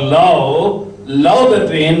for love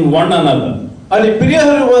between one another. अनि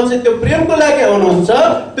प्रियहरू उहाँ चाहिँ त्यो प्रेमको लागि आउनुहुन्छ,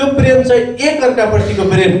 त्यो प्रेम चाहिँ एक अर्काप्रतिको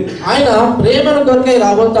प्रेम। ఆయన ప్రేమను కొరకే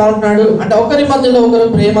రాబోతా ఉంటున్నాడు, అంటే ఒకరి మధ్యలో ఒకరు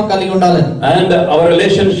ప్రేమ కలిగి ఉండాలి. And our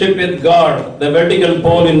relationship with God, the vertical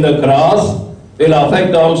pole in the cross, will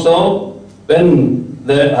affect also when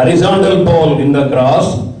the horizontal pole in the cross,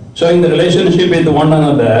 showing the relationship with one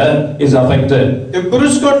another, is affected. त्यो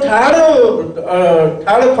क्रुसको ठाडो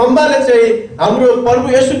खम्बाले चाहिँ हाम्रो प्रभु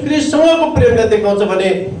येशू ख्रीष्टसँगको प्रेमलाई देखाउँछ भने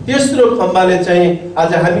तेस्रो खम्बाले चाहिँ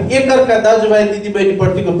आज हामी एकअर्का दाजुभाइ दिदीबहिनी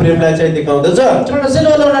प्रतिको प्रेमलाई चाहिँ देखाउँदछ। చూడండి,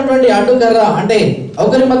 సిలువలో ఉన్నటువంటి అడ్డుకర్ర అంటే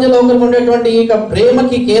ఒకరి మధ్యలో ఒకరికి ఉండేటువంటి ఈ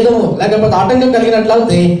ప్రేమకి కేదము లేకపోతే ఆటంకం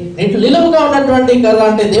కలిగినట్లయితే, ఇటు నిలువుగా ఉన్నటువంటి కర్ర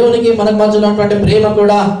అంటే దేవునికి మనకు మధ్యలో ఉన్నటువంటి ప్రేమ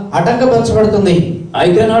కూడా ఆటంకపరచబడుతుంది. I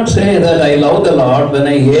cannot say that I love the Lord when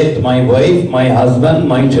I hate my wife, my husband,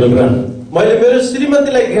 my children. मैले मेरो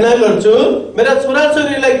श्रीमतीलाई घृणा गर्छु, मेरा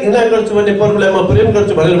छोराछोरीलाई घृणा गर्छु भने प्रभुलाई म प्रेम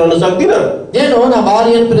गर्छु भनेर भन्न सक्दिन। నేను నా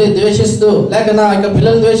భార్యను ద్వేషిస్తూ లేక నా యొక్క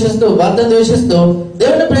పిల్లల్ని ద్వేషిస్తూ భర్తను ద్వేషిస్తూ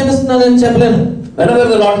దేవుని ప్రేమిస్తున్నానని చెప్పలేను. Whenever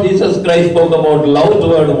the Lord Jesus Christ spoke about love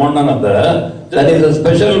toward one another, that is a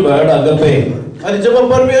special word, agape. अनि जब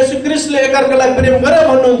प्रभु येशू ख्रीष्टले एकअर्कालाई प्रेम गर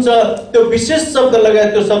भन्नुहुन्छ, त्यो विशेष शब्द लगाए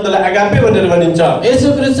त्यो शब्दलाई अगापे भनेर भनिन्छ।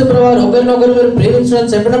 యేసుక్రీస్తు ప్రభువారు ఒకరినొకరు మీరు ప్రేమించడం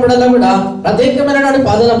చెప్పినప్పుడల్లా కూడా ప్రత్యేకమైనటువంటి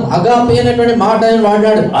పదం అగాపే అనేటువంటి మాట ఆయన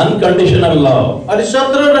వాడాడు. Unconditional love. अनि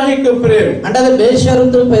शर्त रहितको प्रेम, అంటే అది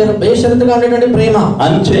బేషరతుగా ఉండేటువంటి ప్రేమ.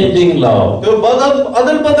 Unchanging love. त्यो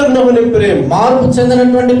अदल-बदल नहुने प्रेम, మార్పు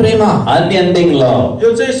చెందినటువంటి ప్రేమ. Unending love. यो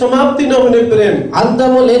चाहिँ समाप्ति नहुने प्रेम,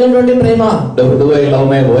 అంతము లేనటువంటి ప్రేమ. Do I love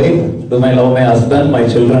my wife? Do I love my husband, my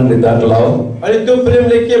children with that love? अनि त्यो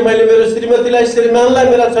प्रेमले के मैले मेरो श्रीमतीलाई, श्रीमानलाई,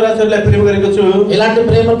 मेरा छोराछोरीलाई प्रेम गरेको छु। ఇలాంటి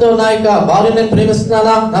ప్రేమతో నా యొక్క భార్యని నేను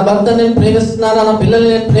ప్రేమిస్తున్నానా, నా భర్తని నేను ప్రేమిస్తున్నానా, నా పిల్లల్ని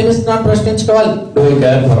నేను ప్రేమిస్తున్నానా ప్రశ్నించుకోవాలి. Do I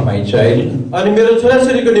care for my child? अनि मेरो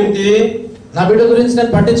छोराछोरीको निम्ति, నా బిడ్డ గురించి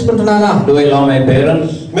నేను పట్టించుకుంటున్నానా, Do I love my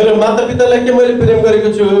parents? मेरो मातापितालाई के मैले प्रेम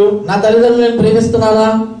गरेको छु। నా తల్లిదండ్రులను నేను ప్రేమిస్తున్నానా.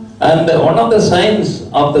 And one of the signs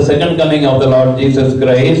of the second coming of the Lord Jesus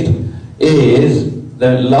Christ is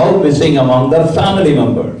the love missing among the family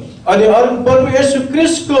members. अनि प्रभु येशू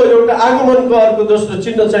ख्रीष्टको एउटा आगमनको अर्को दोस्रो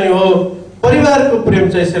चिन्ह चाहिँ हो परिवारको प्रेम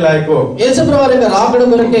चाहिँ सेलाएको। యేసు ప్రభువారి యొక్క రాకడ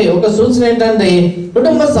కొరకే ఒక సూచన ఏంటంటే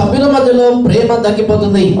కుటుంబ సభ్యుల మధ్యలో ప్రేమ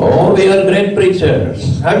తగ్గిపోతుంది. Oh, we are great preachers.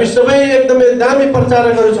 हामी सबै एकदमै दामी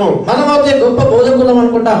प्रचारकहरू छौं, మనం అయితే గొప్ప బోధకులం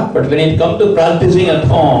అనుకుంటాం. But when it comes to practicing at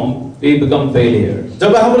home, we become failures.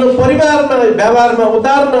 जब हाम्रो परिवारमा व्यवहारमा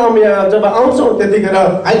उतार्न जब आउँछौं त्यतिखेर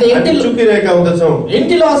అయితే हामी चुकिरहेका हुँदछौं।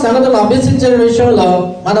 ఇంటిలో ఆ సంగతులు అభ్యసించే విషయంలో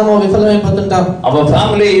మనము విఫలమైపోతుంటాం. Our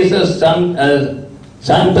family is a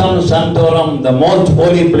sanctum sanctorum, the most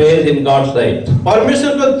holy place in God's sight.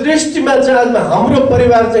 परमेश्वरको दृष्टिमा चाहिँ हाम्रो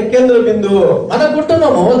परिवार चाहिँ केन्द्रबिन्दु हो। మన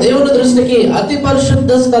కుటుంబము దేవుని దృష్టికి అతి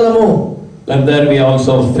పరిశుద్ధ స్థలము. Let there be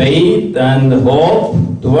also faith and hope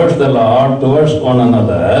towards the Lord, towards one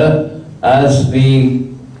another, as we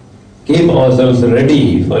keep ourselves ready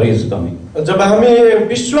for His coming. जब हामी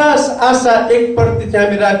विश्वास आशा एक प्रति चाहिँ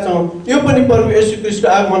हामी राख्छौं, यो पनि प्रभु येशू ख्रीष्टको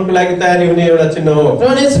आगमनको लागि तयारी हुने एउटा चिन्ह हो।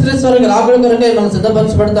 ప్రభువైన యేసుక్రీస్తు వారి రాకడ కొరకై మనం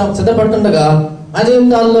సిద్ధపడుతుండగా మన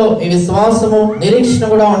జీవితాల్లో ఈ విశ్వాసము నిరీక్షణ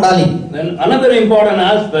కూడా ఉండాలి. Then another important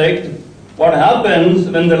aspect, what happens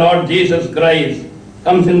when the Lord Jesus Christ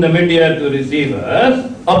comes in the mid-air to receive us.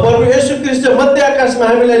 प्रभु येशू ख्रीष्ट मध्य आकाशमा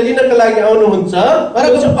हामीलाई लिनका लागि आउनुहुन्छ,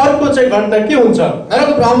 अर्को चाहिँ घटना के हुन्छ?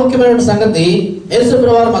 మరొక ప్రాముఖ్యమైన సంగతి, యేసు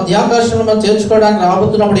ప్రభువారు మధ్యాకాశంలో మనం చేర్చుకోవడానికి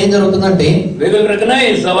రాబోతున్నప్పుడు ఏం జరుగుతుందంటే, We will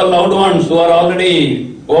recognize our loved ones who are already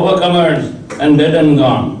overcomers and dead and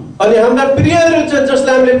gone. अनि हाम्रा प्रियहरू चाहिँ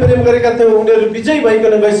जसलाई हामीले प्रेम गरेका थियौं उनीहरू विजयी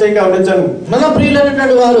भइकन गइसकेका हुनेछन्। మన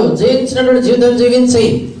ప్రియులైనటువంటి వారు జయించినటువంటి జీవితం జీవించి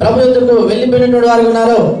ప్రభు యొద్దకు వెళ్ళిపోయినటువంటి వారు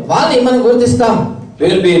ఉన్నారు, వారిని మనం గుర్తిస్తాం. We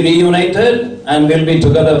will be reunited and will be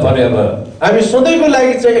together forever. हामी सधैँको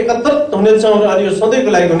लागि चाहिँ एकत्रित हुनेछौँ अनि यो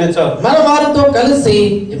सधैँको लागि हुनेछ। మన వారితో కలిసి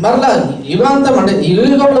మరలా యుగాంతం అంటే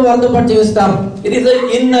యుగయుగములు వారితో పాటు జీవిస్తాం. It is an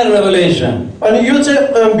inner revelation. अनि यो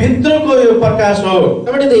चाहिँ भित्रको यो प्रकाश हो।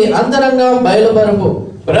 కాబట్టి ఇది అంతరంగ బయలుపరుపు.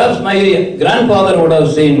 Perhaps my grandfather would have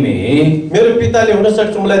seen me. मेरो पिताले हुन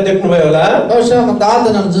सक्छ मलाई देख्नुभयो होला। బహుశా మా తాత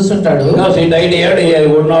నన్ను చూస్తుంటాడు. Because he died early, I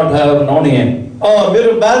would not have known him.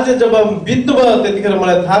 मेरो बाजे जब बित्नुभयो त्यतिखेर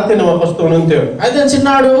मलाई थाहा थिएन उहाँ कस्तो हुनुहुन्थ्यो। అయితే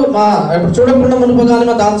చిన్నాడు మా ఇప్పుడు చూడకుండా మునుపుగానే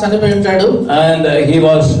మా తాత చనిపోయి ఉంటాడు. And he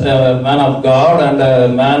was a man of God and a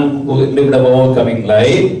man who lived a overcoming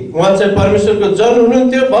life. उहाँ चाहिँ परमेश्वरको जन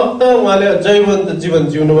हुनुहुन्थ्यो, भक्त, उहाँले जयवन्त जीवन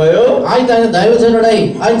जिउनुभयो। ఆయన దైవజనుడై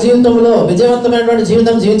ఆయన జీవితంలో విజయవంతమైనటువంటి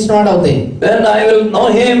జీవితం జీవించిన వాడు అవుతాయి. Then I will know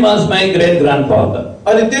him as my great grandfather.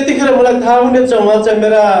 अनि त्यतिखेर मलाई थाहा हुनेछ उहाँ चाहिँ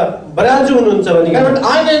मेरा बराजु हुनुहुन्छ भनी। కాబట్టి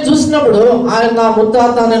ఆయన చూసినప్పుడు ఆయన నా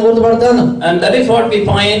ముత్తాత నేను గుర్తుపడతాను. And that is what we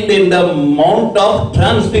find in the Mount of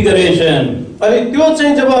Transfiguration. अनि त्यो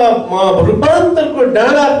चाहिँ जब रूपान्तरको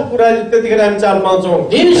डाँडाको कुरा त्यतिखेर हामी चाल पाउँछौँ।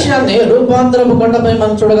 ఈ విషయాన్ని రూపాంతరపు కొండపై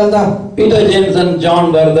మనం చూడగలుగుతాం. Peter, James and John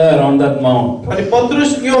were there on that mount. अनि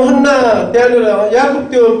पत्रुस योहन्ना त्यहाँनिर याकुब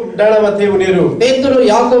त्यो डाँडामा थिए उनीहरू। పేతురు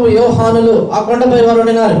యాకోబు యోహానులు ఆ కొండపై వారు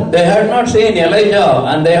ఉన్నారు. They had not seen Elijah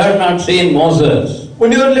and they had not seen Moses.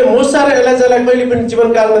 उनीहरूले मूसा र एलिजालाई कहिले पनि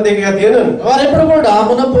जीवनकालमा देखेका थिएनन्। వారు ఎప్పుడు కూడా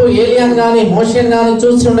మునపు ఏలియాను గాని మోషేను గాని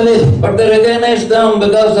చూసి ఉండలేదు. But they recognized them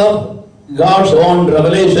because of God's own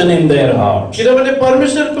revelation in their hearts. किनभने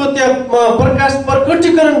परमेश्वरको त्यहाँ प्रकाश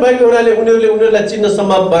प्रकटीकरण भएको हुनाले उनीहरूलाई चिन्न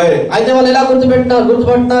सम्भव भए। అయితే వాళ్ళు ఎలా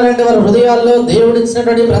గుర్తుపట్టినారంటే వారి హృదయాల్లో దేవుడు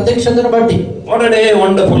ఇచ్చినటువంటి ప్రత్యక్షతను బట్టి. What a day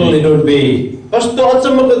wonderful it would be. कस्तो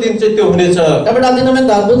अचम्मको दिन चाहिँ त्यो हुनेछ। కాబట్టి ఆ దినం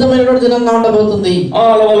ఎంత అద్భుతమైనటువంటి దినంగా ఉండబోతుంది.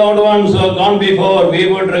 All our loved ones who have gone before, we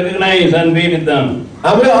would recognize and be with them.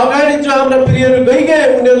 हाम्रो अगाडि जो हाम्रा प्रियहरू गइगए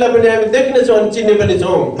उनीहरूलाई पनि हामी देख्नेछौँ अनि चिन्ने पनि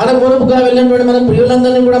छौँ। మన మునుపుగా వెళ్ళినటువంటి మన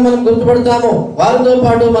ప్రియులందరినీ కూడా మనం గుర్తుపడతాము. వారితో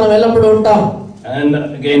పాటు మనం ఎల్లప్పుడూ ఉంటాం. And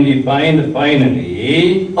again we find finally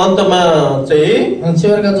अन्तमा चाहिँ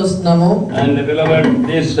చివరిగా చూస్తున్నాము. and beloved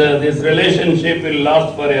this relationship will last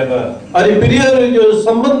forever. अनि प्रियहरू यो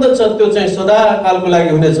सम्बन्ध छ त्यो चाहिँ सदा कालको लागि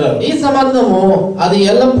हुनेछ। ఈ సంబంధము అది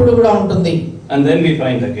ఎల్లప్పుడూ కూడా ఉంటుంది. And then we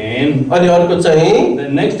find again अनि अर्को चाहिँ the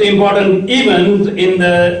next important event in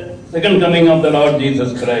the second coming of the Lord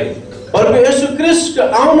Jesus Christ. प्रभु येशू ख्रीष्ट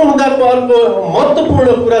आउनु हुँदाको अर्को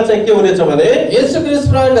महत्त्वपूर्ण कुरा चाहिँ के हुनेछ भने యేసుక్రీస్తు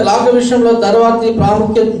ప్రభు రాక విషయంలో తర్వాతి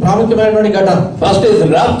ప్రాముఖ్యమైనటువంటి ఘటన. First is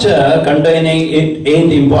rapture containing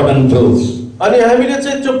 8 important truths. अनि हामीले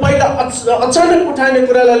चाहिँ जो पहिला अचानक उठाउने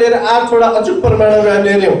कुरालाई लिएर 8 वटा अचूक प्रमाणहरू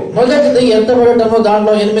हामीले हेर्यौं। మొదటిది ఎత్తబడటము,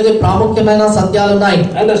 దాంట్లో 8 ప్రాముఖ్యమైన సత్యాలు ఉన్నాయి.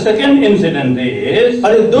 And the second incident is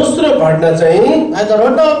अनि दोस्रो घटना चाहिँ అయితే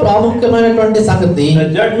రెండవ ప్రాముఖ్యమైనటువంటి సంగతి the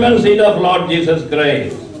judgment seat of Lord Jesus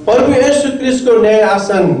Christ. प्रभु येशू ख्रीष्टको न्याय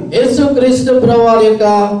आसन, యేసుక్రీస్తు ప్రభువారి యొక్క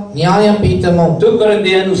న్యాయపీఠము. 2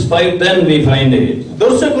 Corinthians 5:10 we find it.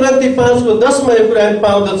 दोस्रो कोरिन्थी 5:10 मा यो कुरा हामी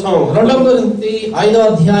पाउँदछौँ। 2 కొరింథీ 5వ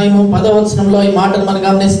అధ్యాయము 10వ వచనంలో ఈ మాటను మనం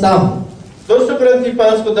గమనిస్తాం. दोस्रो कोरिन्थी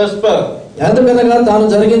 5:10 पर ఎందుకనగా తాను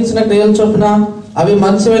జరిగించిన క్రియల చొప్పున అవి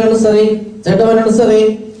మంచివైనను సరే చెడ్డవైనను సరే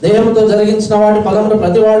దేహముతో జరిగించిన వాటి ఫలమును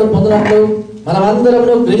ప్రతివాడు పొందినట్లు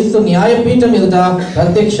మనమందరము క్రీస్తు న్యాయపీఠం ఎదుట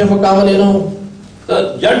ప్రత్యక్షము కావలేను. The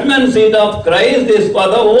judgment seat of Christ is for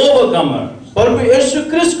the overcomer. प्रभु येशू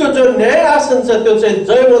ख्रीष्टको जो न्याय आसन छ त्यो चाहिँ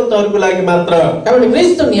जयवन्तहरूको लागि मात्र। కాబట్టి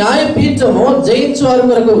క్రీస్తు న్యాయపీఠము జయించు వారి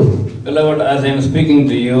కొరకు. Beloved, as I am speaking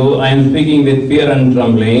to you, I am speaking with fear and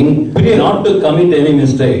trembling, not to commit any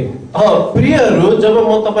mistake. प्रियहरू, जब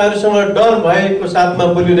म तपाईहरुसँग डर भएको साथमा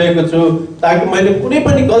बोलिरहेको छु ताकि मैले कुनै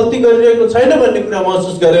पनि गल्ती गरिरहेको छैन भन्ने कुरा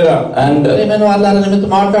महसुस गरेर And నేను వాళ్ళ నిమిత్తం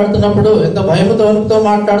మాట్లాడుతున్నప్పుడు ఎంత భయముతో వణుకుతో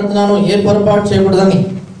మాట్లాడుతున్నాను, ఏ పొరపాటు చేయకూడదని.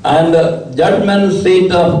 And the judgment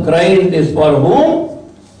seat of Christ is for whom?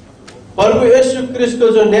 प्रभु येशू ख्रीष्टको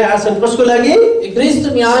जो न्याय आसन कसको लागि? ఈ క్రీస్తు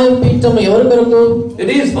న్యాయపీఠం ఎవరి కొరకు? It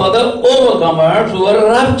is for the overcomers who are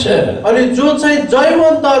raptured. अनि जो चाहिँ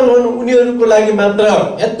जयवन्तहरू हुन् उनीहरूको लागि मात्र।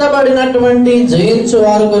 ఎత్తబడినటువంటి జయించు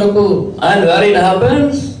వారి కొరకు. And where it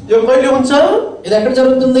happens? यो कहिले हुन्छ? ఇది ఎక్కడ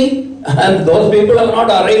జరుగుతుంది? And those people have not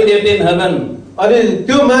arrived yet in heaven. अनि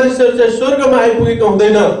त्यो मानिसहरू चाहिँ स्वर्गमा आइपुगेको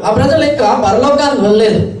हुँदैन। ఆ ప్రజలు ఇంకా పరలోకానికి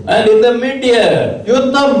వెళ్ళలేదు. And in the mid-year, यो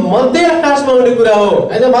त मध्य आकाशमा हुने कुरा हो।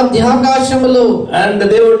 అయితే మధ్యాకాశములో and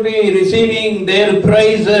they would be receiving their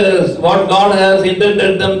prizes, what God has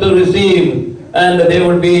intended them to receive, and they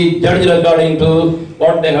would be judged according to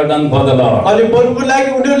what they have done for the Lord. अनि प्रभुको लागि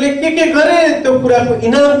उनीहरूले के गरे त्यो कुराको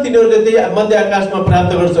इनाम तिनीहरूले त्यही मध्य आकाशमा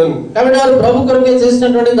प्राप्त गर्छन्। కాబట్టి వారు ప్రభు కొరకే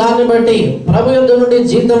చేసినటువంటి దాన్ని బట్టి ప్రభు యొద్ద నుండి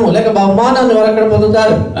జీతము లేక బహుమానాన్ని వారు అక్కడ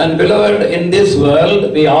పొందుతారు. And beloved, in this world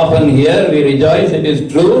we often hear, we rejoice, it is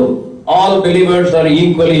true, all believers are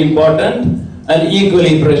equally important and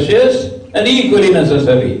equally precious and equally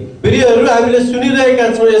necessary. प्रियहरू, हामीले सुनिरहेका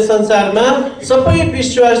छौँ यस संसारमा सबै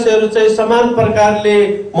विश्वासीहरू चाहिँ समान प्रकारले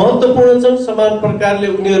महत्त्वपूर्ण छन्, समान प्रकारले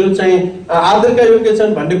उनीहरू चाहिँ आदरका योग्य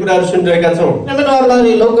छन् भन्ने कुराहरू सुनिरहेका छौँ।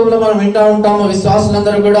 ఈ లోకంలో మనం వింటా ఉంటాము,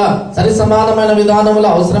 విశ్వాసులందరూ కూడా సరి సమానమైన విధానంలో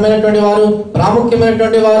అవసరమైనటువంటి వారు,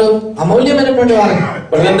 ప్రాముఖ్యమైనటువంటి వారు, అమూల్యమైనటువంటి వారు.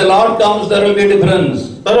 But when the Lord comes, there will be difference.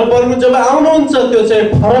 तर प्रभु जब आउनुहुन्छ त्यो चाहिँ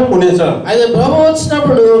फरक हुनेछ। అయితే ప్రభు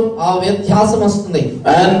వచ్చినప్పుడు ఆ వ్యత్యాసం వస్తుంది.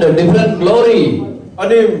 And different glory.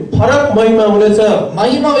 अनि फरक महिमा हुनेछ,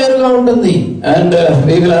 మహిమ వేరుగా ఉంటుంది. And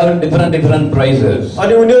we will have different prizes.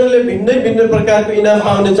 अनि उनीहरूले भिन्नै प्रकारको इनाम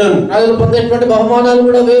पाउनेछन्। రాజులు పొందేటువంటి బహుమానాలు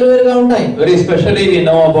కూడా వేరువేరుగా ఉంటాయి. Very specially we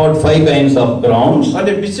know about 5 kinds of crowns.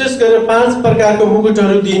 अनि विशेष गरेर 5 प्रकारको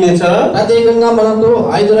मुकुटहरू दिइनेछ। ప్రత్యేకంగా మనకు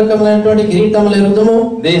 5 రకములైనటువంటి కిరీటములు ఎరుగుదుము.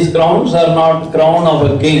 These crowns are not crown of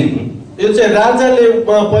a king. यो चाहिँ राजाले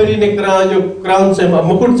पहिरिने यो क्राउन चाहिँ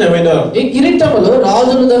मुकुट चाहिँ होइन। ఈ కిరీటములు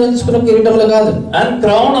రాజులు ధరించుకున్న కిరీటములు కాదు. And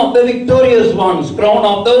crown of the victorious ones, crown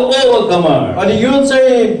of the overcomer. अनि यो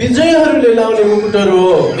चाहिँ विजयहरूले लाउने मुकुटहरू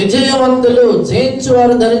हो। విజయవంతులు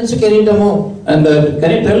జయించువారు ధరించు కిరీటము. And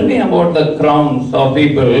can you tell me about the crowns of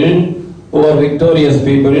people who are victorious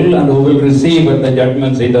people and who will receive at the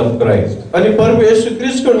judgment seat of Christ? अनि प्रभु येशू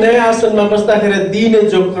ख्रीष्टको न्याय आसनमा बस्दाखेरि दिने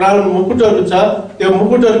जो क्राउन मुकुटहरू छ, त्यो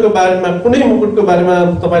मुकुटहरूको बारेमा कुनै मुकुटको बारेमा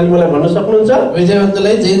तपाईले मलाई भन्न सक्नुहुन्छ?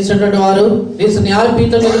 విజయవంతులై జయించినటువంటి వారు యేసు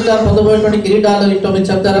న్యాయపీఠం ఎదుట పొందబోయేటువంటి కిరీటాలు ఏంటో మీరు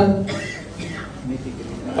చెప్తారా?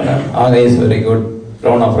 Is very good.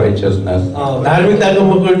 Crown of righteousness. धार्मिकताको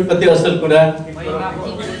मुकुट कति असल कुरा।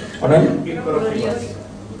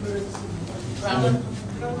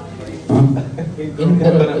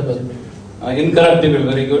 Incorruptible,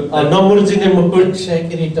 very good. नमुर्जिने मुकुट,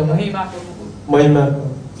 కిరీటము, महिमा।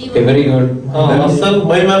 Okay, very good. असल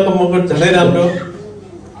महिमाको मुकुट झनै राम्रो।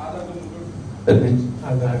 That means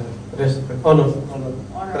honor,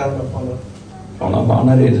 crown of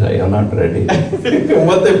honor is I am not ready. म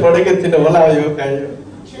चाहिँ पढेकै थिइनँ होला यो कायो।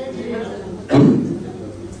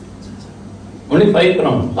 Only 5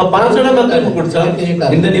 crowns. 5 वटा मात्र मुकुट छ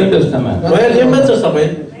కిరీటాలు. In the New Testament. नयाँ नियममा छ सबै।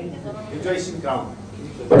 Rejoicing crown.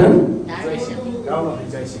 Pardon? Crown of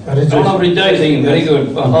rejoicing. Crown of rejoicing, very good.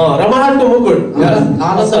 रमाहाटको मुकुट।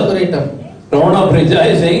 ఆనంద కిరీటం. Crown of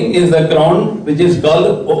rejoicing is the crown which is called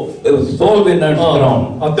soul winner's crown.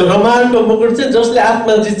 त्यो रमाहाटको मुकुट चाहिँ जसले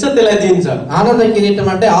आत्मा जित्छ त्यसलाई दिन्छ। ఆనంద కిరీటం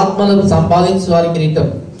అంటే ఆత్మలను సంపాదించు వారి కిరీటం.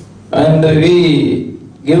 And we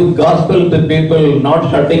give gospel to people, not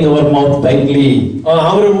shutting our mouth tightly.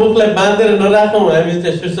 हाम्रो मुखलाई बाँधेर नराखौँ, हामी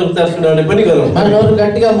चाहिँ सुसमाचार सुनाउने पनि गरौँ। మన నోరు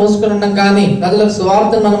గట్టిగా మూసుకొని ఉన్నాం కానీ ప్రజలకు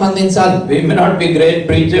సువార్తను మనం అందించాలి. We may not be great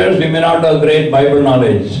preachers, we may not have great Bible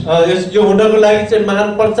knowledge. यो हुनको लागि चाहिँ महान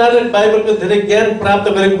प्रचारक बाइबलको धेरै ज्ञान प्राप्त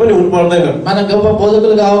गरेको पनि हुनु पर्दैन। మన గొప్ప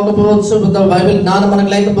బోధకులు కావకపోవచ్చు, బైబిల్ జ్ఞానం మనకు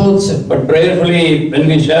లేకపోవచ్చు. But prayerfully, when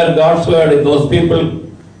we share God's word, if those people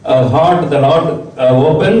heart the Lord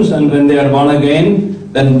opens, and when they are born again,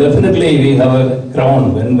 then definitely we have a crown.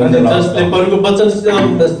 When जसले प्रभुको वचन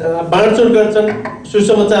बाँडचुँड गर्छन्,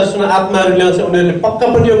 सुसमाचार सुना आत्माहरू ल्याउँछ, उनीहरूले पक्का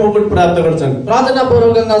पनि यो मुकुट प्राप्त गर्छन्। ప్రార్థన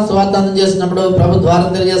పూర్వకంగా సువార్త అందజేసినప్పుడు ప్రభు ద్వారం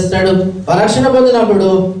తెలియజేస్తాడు. రక్షణ పొందినప్పుడు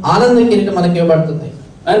ఆనంద కిరీటం మనకి ఇవ్వబడుతుంది.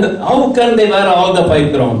 And how can they wear all the 5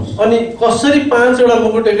 crowns? अनि कसरी 5 वटा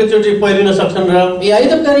मुकुट एकैचोटि पहिरिन सक्छन् र? ఈ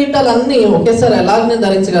 5 కిరీటాలు అన్ని ఒకేసారి ఎలాగనే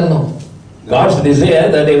ధరించగలను? God's desire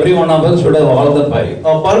that every one of us should have all the 5.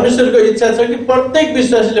 परमेश्वरको इच्छा छ कि प्रत्येक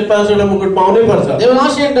विश्वासीले 5 वटा मुकुट पाउनै पर्छ। దేవుని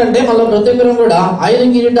ఆశ ఏంటంటే మనలో ప్రతి ఒక్కరు కూడా 5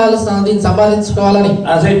 కిరీటాలు సంపాదించుకోవాలని.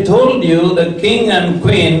 As I told you, the king and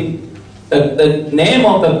queen, the name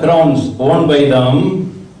of the crowns worn by them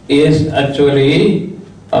is actually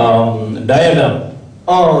diadem.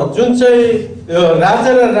 जुन चाहिँ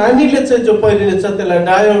राजा र रानीले चाहिँ जो पहिरिने छ त्यसलाई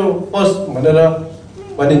डायोपस भनेर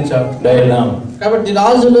भनिन्छ। Diadem. కాబట్టి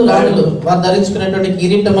రాజులు రాణులు వారు ధరించుకునేటువంటి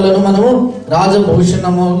కిరీటములను మనము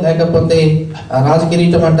రాజభూషణము లేకపోతే రాజ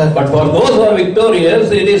కిరీటం అంటారు. But for those who are victorious,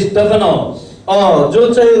 it is Stephanos. जो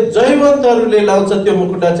चाहिँ जयवन्तहरूले लाउँछ त्यो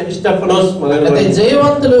मुकुट चाहिँ स्टेफनोस भनेर అయితే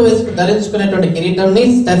జయవంతులు ధరించుకునేటువంటి కిరీటంని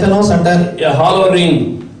స్టెఫెనోస్ అంటారు. A hollow ring.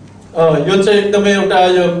 यो चाहिँ एकदमै एउटा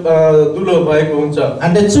यो दुलो भएको हुन्छ।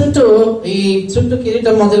 అంటే చుట్టూ ఈ చుట్టూ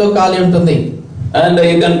కిరీటం మధ్యలో ఖాళీ ఉంటుంది. And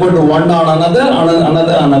you can put one on another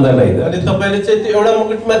like that. अनि तपाईले चाहिँ त्यो एउटा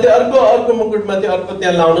मुकुटमाथि अर्को मुकुटमाथि अर्को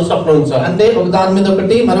त्यहाँ लाउन सक्नुहुन्छ। అంటే ఒక దాని మీద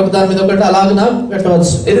ఒకటి మరొక దాని మీద ఒకటి అలాగనా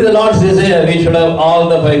పెట్టవచ్చు. It is the Lord's desire we should have all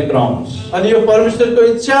the 5 crowns. अनि यो परमेश्वरको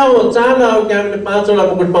इच्छा हो, चाहना हो कि हामीले 5 वटा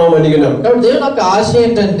मुकुट पाऊँ भनिकन। కాబట్టి దేవుని యొక్క ఆశ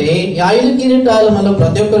ఏంటంటే ఈ 5 కిరీటాలు మనలో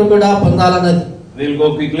ప్రతి ఒక్కరు కూడా పొందాలన్నది. We'll go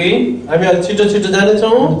quickly. हामी अलि छिटो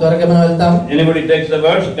जानेछौँ। త్వరగా మనం వెళ్తాం. Anybody takes the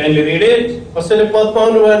verse, kindly read it. कसैले पद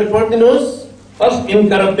पाउनु भयो भने पढिदिनुहोस्। First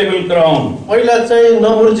incorruptible crown. पहिला चाहिँ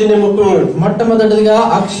नमुर्जिने मुकुट, మొట్టమొదటిగా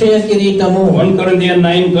అక్షయ కిరీటము 1 Corinthians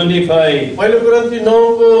 9:25. पहिलो कोरिन्थी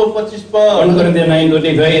 9:25 पद, 1 Corinthians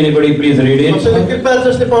 9:25. Anybody please read it. कसैले कृपा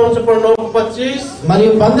जसले पाउनुहुन्छ पढ्नु 9:25।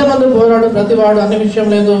 మరియు పందెమందు పోరాడు ప్రతివాడు అన్ని విషయం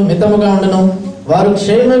లేదు మితముగా ఉండను, వారు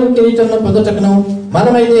క్షేమము కిరీటమును పొందుటకును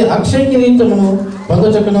మనమైతే అక్షయ కిరీటమును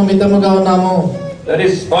పొందుటకును మితముగా ఉన్నాము. That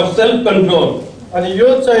is for self control. अनि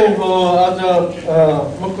यो चाहिँ हो आज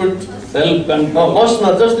मुकुट Self control. बस्न,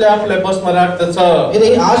 जसले आफूलाई बस्न राख्दछ। ఇది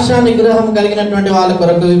ఆశా నిగ్రహం కలిగినటువంటి వాళ్ళ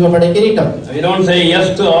కొరకు ఇవ్వబడే కిరీటం. We don't say yes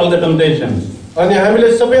to all the temptations. अनि हामीले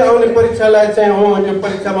सबै आउने परीक्षालाई चाहिँ हो यो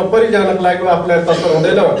परीक्षामा परिजानको लागि आफूलाई तत्पर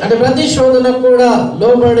हुँदैन। అంటే ప్రతి శోధనకు కూడా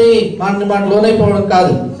లోబడి మాట లోనైపోవడం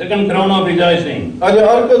కాదు. Second crown of rejoicing. अनि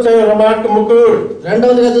अर्को चाहिँ रमाटको मुकुट,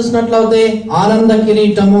 రెండవదిగా చూసినట్లయితే ఆనంద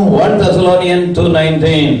కిరీటము 1 Thessalonians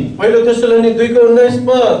 2:19. पहिलो తెస్సలోని 2:19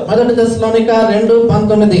 पद, మొదటి దశలోనిక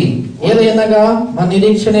 2:19. ఏదైనగా మన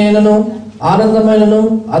నిరీక్షణైనను ఆనందమైనను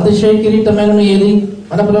అతిశయ కిరీటమైనను ఏది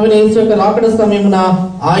మన ప్రభువైన యేసు యొక్క రాకడ సమయమున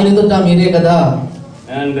ఆయన ఎదుట మీరే కదా.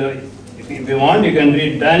 And if you want, you can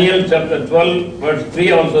read Daniel chapter 12 verse 3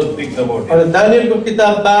 also speaks about it. अनि दानिएलको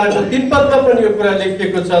किताब 12को 3 पदमा पनि यो कुरा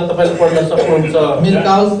लेखिएको छ, तपाईले पढ्न सक्नुहुन्छ। మీరు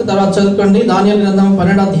కావాల్సిన తర్వాత చదువుకోండి. దానియేలు గ్రంథం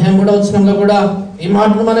 12వ అధ్యాయం 3వ వచనంలో కూడా ఈ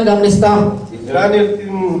మాటను మనం గమనిస్తాం. Daniel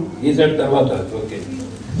 3। He said Tarvata. Okay.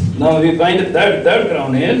 Now we find that third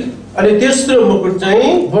crown is अनि तेस्रो मुकुट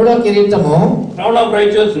चाहिँ, మూడో కిరీటము crown of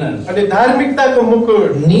righteousness. अनि धार्मिकताको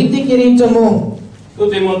मुकुट, నీతి కిరీటము 2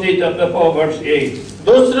 Timothy chapter 4 verse 8.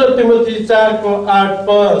 दोस्रो तिमोथी 4:8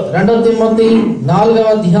 पद, 2 తిమోతి 4వ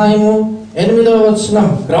అధ్యాయము 8వ వచనం.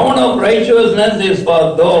 Crown of righteousness is for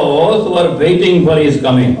those who are waiting for his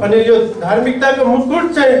coming. अनि यो धार्मिकताको मुकुट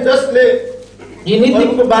चाहिँ जसले ఈ నీతి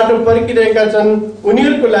अरूको बाटो पर्खिरहेका छन्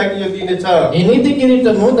उनीहरूको लागि यो दिनेछ। ఈ నీతి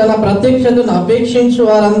కిరీటము తన ప్రత్యక్షతను అపేక్షించు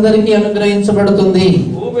వారందరికీ అనుగ్రహించబడుతుంది.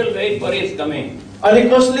 Who will wait for his coming? अनि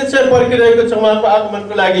कसले चाहिँ पर्खिरहेको छ उहाँको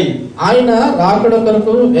आगमनको लागि? ఆయన రాకడ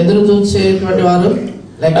కొరకు ఎదురు చూసేటువంటి వారు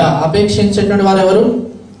లేక అపేక్షించేటువంటి వారు ఎవరు?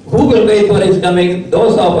 Who will wait for his coming?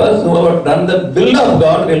 Those of us who have done the will of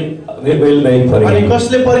God will wait for अनि him.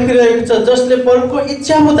 कसले पर्खिरहेको छ? जसले परमको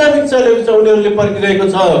इच्छा मुताबिक चलेको छ उनीहरूले पर्खिरहेको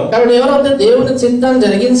छ। కాబట్టి ఎవరైతే దేవుని చిత్తం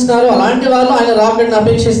జరిగించినారో అలాంటి వాళ్ళు ఆయన రాకడను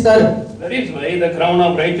అపేక్షిస్తారు. That is why the crown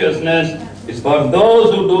of righteousness is for those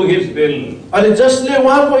who do his will. अनि जसले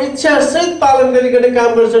उहाँको इच्छा सहित पालन गरिकन काम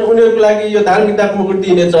गर्छन् उनीहरूको लागि यो धार्मिकताको मुकुट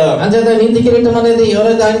दिनेछ। అంచేత నీతి కిరీటం అనేది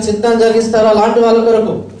ఎవరైతే ఆయన చిత్తం జరిగిస్తారో అలాంటి వాళ్ళ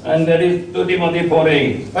కొరకు. And that is 2 Timothy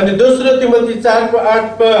 4:8. अनि दोस्रो तिमोथी 4:8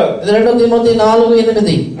 पद, 2 తిమోతి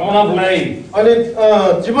 4:8. Crown of life. अनि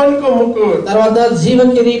जीवनको मुकुट, తర్వాత జీవ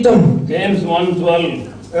కిరీటం James 1:12.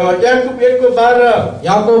 याकूब 1:12,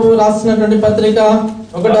 యాకోబు రాసినటువంటి పత్రిక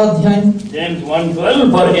 1వ అధ్యాయం James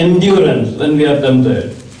 1:12 for endurance when we are tempted.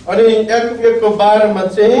 अनि याकूब 1:12 मा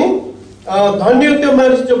चाहिँ धन्य त्यो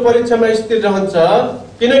मानिस जो परीक्षामा स्थिर रहन्छ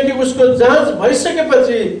किनकि उसको जाँच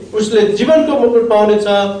भइसकेपछि उसले जीवनको मुकुट पाउनेछ,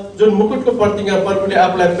 जुन मुकुटको प्रतिज्ञा प्रभुले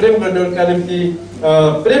आफूलाई प्रेम गर्नेहरूका निम्ति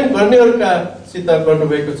प्रेम गर्नेहरूका सित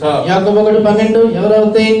गर्नुभएको छ। యాకోబు 1:12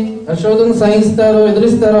 ఎవరైతే శోధన సహిస్తారో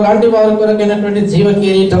ఎదురిస్తారో అలాంటి వారి కొరకైనటువంటి జీవ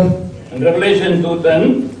కిరీటం. And Revelation 2:10.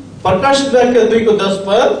 प्रकाशित वाक्य 2:10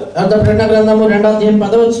 पद, ప్రకటన గ్రంథము 2వ అధ్యాయం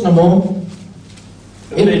 10వ వచనము.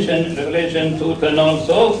 Revelation 2:10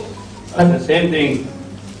 also the same thing.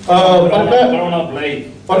 Crown of life.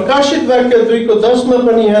 प्रकाशित वाक्य 2:10 मा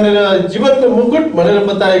पनि यहाँनिर जीवनको मुकुट भनेर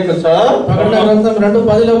बताएको छ। ప్రకటన గ్రంథం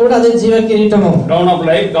 2:10లో కూడా అదే జీవ కిరీటము. Crown of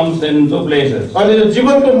life comes in two places. अनि यो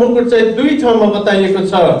जीवनको मुकुट चाहिँ दुई ठाउँमा बताइएको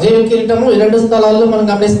छ। జీవ కిరీటము ఈ రెండు స్థలాల్లో మనం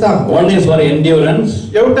గమనిస్తాం. One is for endurance.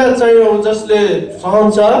 एउटा चाहिँ हो जसले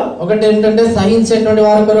सहन्छ, ఒకటి ఏంటంటే సహించేటువంటి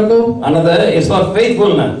వారి కొరకు, Another is for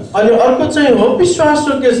faithfulness. अनि अर्को चाहिँ हो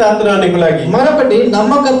विश्वासयोग्य साथ रहनेको लागि। మరొకటి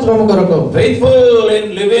నమ్మకత్వము కొరకు. Faithful in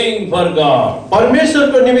living for God.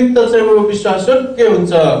 परमेश्वरको निमित्त चाहिँ वो विश्वासयोग्य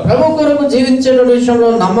हुन्छ। ప్రభు కొరకు జీవించేటువంటి విషయంలో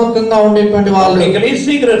నమ్మకంగా ఉండేటువంటి వాళ్ళు. Publicly,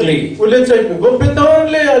 secretly. उसले चाहिँ गोप्य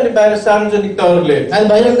तौरले अनि बाहिर सार्वजनिक तौरले, అది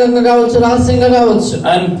బహిరంగంగా కావచ్చు, రహస్యంగా కావచ్చు.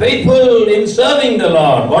 And faithful in serving the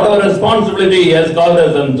Lord, whatever responsibility He has called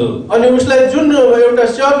us unto. अनि उसलाई जुन एउटा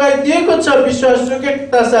सेवाकाई दिएको छ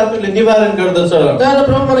विश्वासयोग्यता साथ उसले निवारण गर्दछ। దాని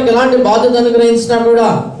ప్రభు మనకి ఎలాంటి బాధ్యత అనుగ్రహించినా కూడా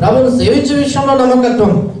ప్రభువును సేవించే విషయంలో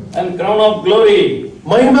నమ్మకత్వం. And crown of glory.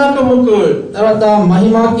 महिमाको मुकुट, తర్వాత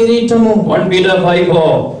మహిమా కిరీటము 1 Peter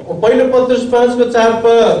 5:4. पहिलो पत्रुस 5:4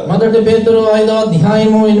 पद, మొదటి పేతురు 5వ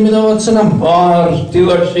అధ్యాయము 8వ వచనం. For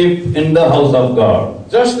stewardship in the house of God.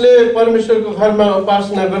 जसले परमेश्वरको घरमा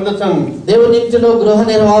उपासना गर्दछन् దేవుని ఇంటిలో గృహ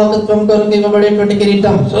నిర్వాహకత్వం కొరకు ఇవ్వబడేటువంటి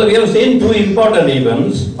కిరీటం. So we have seen two important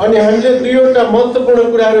events. अनि हामीले दुईवटा महत्त्वपूर्ण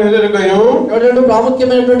कुराहरू हेरेर गयौं. రెండు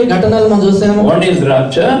ప్రాముఖ్యమైనటువంటి ఘటనలు మనం చూసాము. One is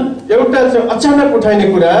rapture. एउटा चाहिँ अचानक उठाइने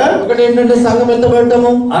कुरा, ఒకటి ఏంటంటే సంఘం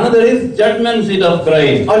ఎత్తబడటము. Another is judgment seat of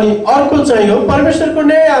Christ. अनि अर्को चाहिँ हो परमेश्वरको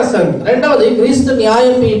न्याय आसन. రెండవది క్రీస్తు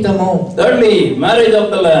న్యాయపీఠము. Thirdly, marriage of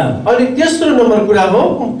the Lamb. अनि तेस्रो नम्बर कुरा हो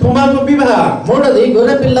थुमाको विवाह. మూడవది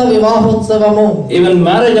గొర్రెపిల్ల వివాహోత్సవము. Even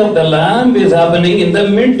marriage of the Lamb is happening in the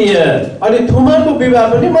mid-year. अनि थुमाको विवाह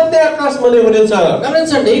पनि मध्य आकाशमा नै हुनेछ.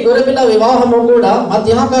 గమనించండి, గొర్రెపిల్ల వివాహము కూడా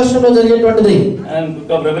మధ్యాకాశంలో జరిగేటువంటిది. And book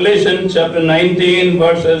of Revelation chapter 19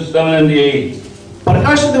 verses 7 and 8.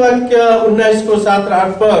 प्रकाशित वाक्य 19 को 7 र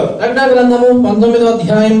 8 पद. ప్రకటన గ్రంథము 19వ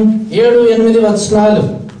అధ్యాయం 7-8 వచనాలు.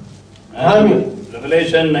 हामी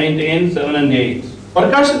Revelation 19 7 and 8.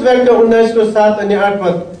 प्रकाशित वाक्य 19 को 7 अनि 8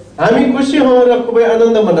 पद. हामी खुसी हौं र खुबै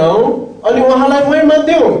आनन्द मनाऊ अनि उहाँलाई महिमा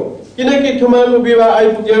देऊ, किनकि थुमाको विवाह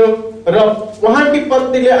आइपुग्यो र उहाँकी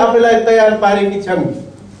पत्नीले आफैलाई तयार पारेकी छन्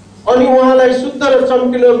अनि उहाँलाई शुद्ध र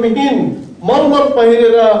चम्किलो मिहिन मलमल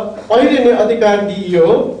पहिरिने अधिकार दिइयो,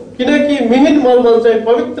 किनकि मिहिन मलमल चाहिँ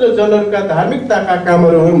पवित्र जनहरूका धार्मिकताका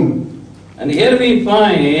कामहरू हुन्. And here we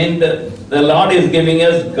find the Lord is giving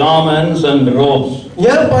us garments and robes.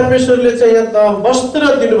 यहाँ परमेश्वरले चाहिँ यहाँ वस्त्र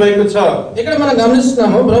दिनुभएको छ. ఇక్కడ మనం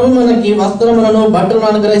గమనిస్తున్నాము, ప్రభు మనకి వస్త్రములను బట్టలను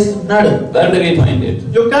అనుగ్రహిస్తున్నాడు. Where do we find it?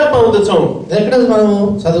 यो कहाँ पाउँदछौँ? ఎక్కడ మనము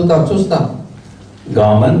చదువుతాం, చూస్తాం.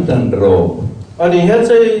 Garment and robe. अनि यहाँ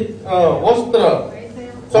चाहिँ वस्त्र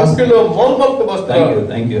चम्किलो मलमलको वस्त्र.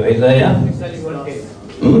 Thank you. Isaiah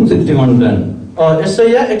 61:10.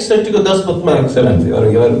 यसैया 61 को 10 Padma. Excellent. You are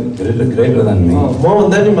greater than me. म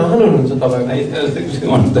भन्दा नि महान हुनुहुन्छ तपाईँ. Isaiah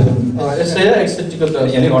 61:10. यसैया 61 को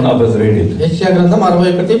 10. Any one of us read it. యెషయా గ్రంథం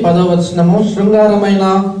 61:10 వచనము, శృంగారమైన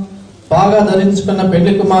బాగా ధరించుకున్న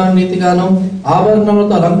పెళ్లి కుమారుని రీతిగాను,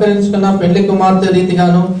 ఆభరణములతో అలంకరించుకున్న పెళ్లి కుమార్తె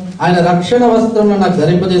రీతిగాను ఆయన రక్షణ వస్త్రమును నాకు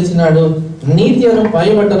ధరింపజేసినాడు, నీతి అను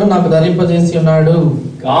పైబట్టను నాకు ధరింపజేసి ఉన్నాడు.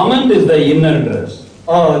 Garment is the inner dress.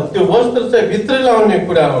 त्यो वस्त्र चाहिँ भित्र लाउने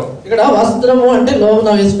कुरा हो. ఇక్కడ వస్త్రము అంటే లోపల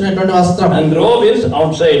వేసుకునేటువంటి వస్త్రం. And robe is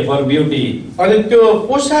outside for beauty. अनि त्यो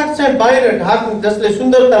पोशाक चाहिँ बाहिर ढाक्ने जसले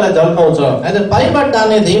सुन्दरतालाई झल्काउँछ. అయితే పైబట్ట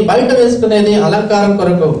అనేది బయట వేసుకునేది అలంకారం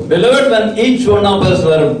కొరకు. Beloved, when each one of us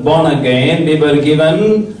were born again, we were given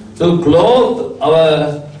to clothe our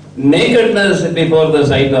nakedness before the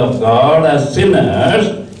sight of God as sinners.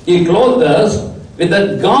 He clothed us with the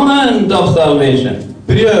garment of salvation.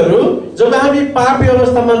 प्रियहरू, जब हामी पापी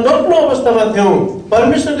अवस्थामा नग्न अवस्थामा थियौं,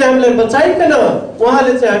 परमेश्वरले हामीलाई बचाइकन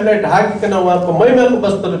उहाँले चाहिँ हामीलाई ढाकिकन उहाँको महिमाको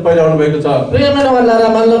वस्त्र पहिराउनु भएको छ. ప్రియమైన వాళ్ళారా,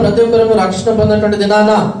 మనలో ప్రతి ఒక్కరూ రక్షణ పొందినటువంటి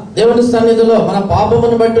దినాన దేవుని సన్నిధిలో మన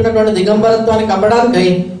పాపమును బట్టి ఉన్నటువంటి దిగంబరత్వాన్ని కప్పడానికై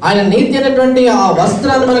ఆయన నీతి అనేటువంటి ఆ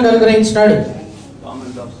వస్త్రాన్ని మనకు అనుగ్రహించినాడు.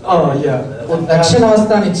 రక్షణ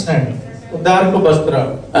వస్త్రాన్ని ఇచ్చినాడు, उद्धारको वस्त्र.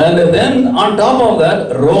 And then on top of that,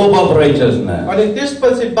 robe of righteousness. अनि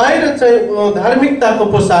त्यसपछि बाहिर चाहिँ धार्मिकताको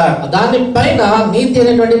पोशाक. దాని పైన నీతి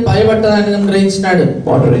అనేటువంటి పైబట్టను అనుగ్రహించినాడు.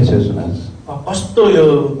 What righteousness? कस्तो यो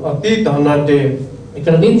अति धनाढ्य.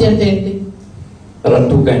 ఇక్కడ నీతి అంటే ఏంటి? There are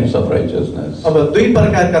two kinds of righteousness. अब दुई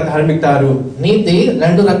प्रकारका धार्मिकताहरू. నీతి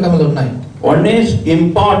రెండు రకములు ఉన్నాయి. One is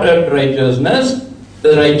imparted righteousness,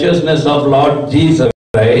 the righteousness of Lord Jesus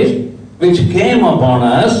Christ, which came upon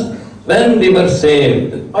us when we were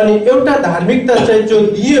saved. अनि एउटा धार्मिकता चाहिँ जो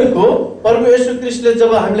दिएको प्रभु येशू ख्रीष्टले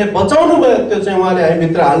जब हामीलाई बचाउनु भयो, त्यो चाहिँ उहाँले हामी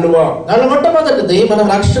भित्र हाल्नु भयो. దాని మొట్టమొదటిది మనం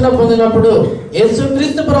రక్షణ పొందినప్పుడు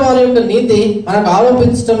యేసుక్రీస్తు ప్రభువారి యొక్క నీతి మనకు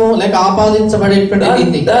ఆరోపించటము లేక ఆపాదించబడేటువంటి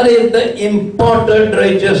నీతి. That is the imparted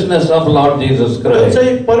righteousness of Lord Jesus त्यो Christ.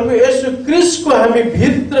 चाहिँ प्रभु येशू ख्रीष्टको हामी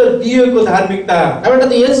भित्र दिएको धार्मिकता. కాబట్టి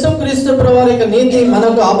అది యేసుక్రీస్తు ప్రభువారి యొక్క నీతి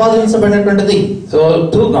మనకు ఆపాదించబడినటువంటిది. So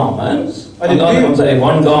two garments, अनि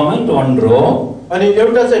one garment, one robe. अनि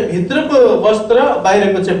एउटा चाहिँ भित्रको वस्त्र,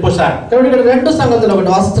 बाहिरको चाहिँ पोशाक. కాబట్టి ఇక్కడ రెండు సంగతులు,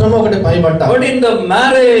 ఒకటి వస్త్రము, ఒకటి పైబట్ట. But in the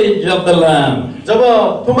marriage of the Lamb, जब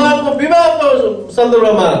थुमाको विवाहको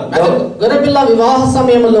सन्दर्भमा గొర్రెపిల్ల వివాహ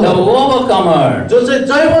సమయంలో the overcomer, जो चाहिँ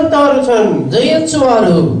जयवन्तहरू छन्,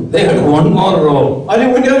 జయించువారు they had one more robe. अनि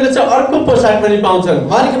उनीहरूले चाहिँ अर्को पोशाक पनि पाउँछन्.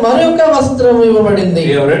 వారికి మరొక వస్త్రం ఇవ్వబడింది.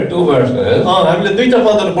 We have read two verses. हामीले दुईटा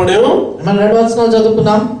पदहरू पढ्यौं. మనం రెండు వచనాలు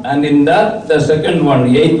చదువుకున్నాం. And in that, the second one,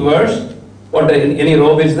 8th verse, what any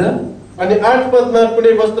robe is there? अनि 8 पदमा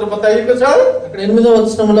कुनै वस्त्र बताइएको छ. అక్కడ 8వ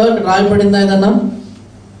వచనంలో ఇక్కడ రాయబడింది ఏదన్నా?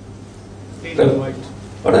 Clean and white.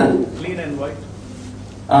 What? Clean and white.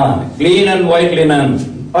 Clean and white linen.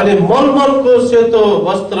 अनि मलमलको सेतो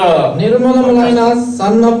वस्त्र. నిర్మలములైన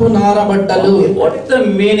సన్నపు నార బట్టలు. What is the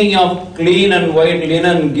meaning of clean and white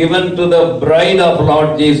linen given to the bride of Lord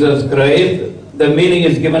Jesus Christ, the meaning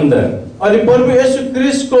is given there. अनि प्रभु येशू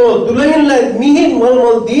क्रिस्टको दुलहिनलाई मिहिन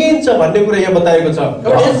मलमल दिइन्छ भन्ने कुरा यहाँ बताएको छ।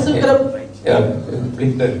 Yeah,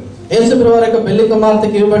 please tell. యేసు ప్రభు యొక్క పెళ్లి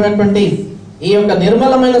కుమార్తెకి ఇవ్వబడినటువంటి ఈ యొక్క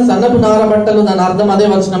నిర్మలమైన సన్నపు నార బట్టలు, దాని అర్థం అదే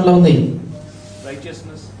వచనంలో ఉంది.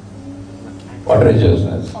 Righteousness. What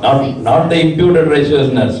righteousness? Not the imputed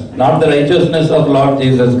righteousness, not the righteousness of Lord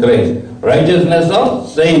Jesus Christ, righteousness of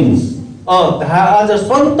saints. आज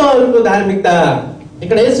सन्तहरूको धार्मिकता।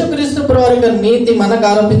 ఇక్కడ యేసుక్రీస్తు ప్రభు యొక్క నీతి మనకు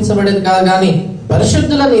ఆరోపించబడేది కాదు కానీ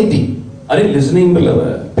పరిశుద్ధుల నీతి. Are you listening,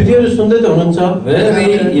 beloved? प्रियहरू सुन्दै त हुनुहुन्छ?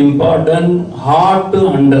 Very important, hard to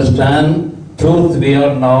understand truth we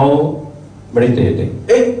are now meditating.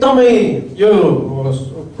 एकदमै यो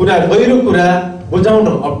कुरा गहिरो कुरा, बुझाउन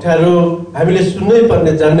अप्ठ्यारो, हामीले सुन्नै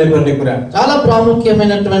पर्ने, जान्नै पर्ने कुरा। చాలా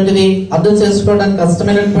ప్రాముఖ్యమైనటువంటిది, అర్థం చేసుకోవడానికి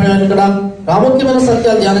కష్టమైనటువంటి కూడా ప్రాముఖ్యమైన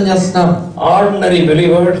సత్యాలు ధ్యానం చేస్తున్నాం. Ordinary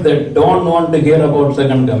believers that don't want to hear about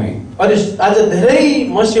second coming. अनि आज धेरै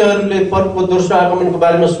मसीहहरूले प्रभुको दोस्रो आगमनको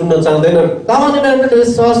बारेमा सुन्न चाहँदैनन्। సామాన్యమైనటువంటి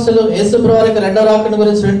విశ్వాసులు యేసు ప్రభు యొక్క రెండో రాకడ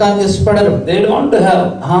గురించి వినడానికి ఇష్టపడరు. They want to have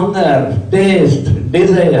hunger, taste,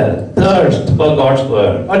 desire, thirst for God's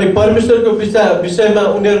word. अनि परमेश्वरको विषयमा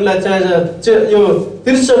उनीहरूलाई चाहिँ यो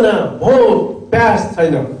तृष्णा, भोग, प्यास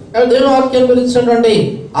छैन। దేవుని వాక్యం గురించినటువంటి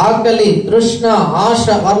ఆకలి, తృష్ణ, ఆశ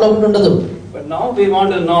వారిలో ఉండదు. But now we want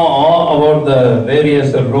to know about the various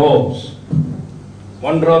robes.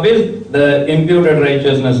 One robe is the imputed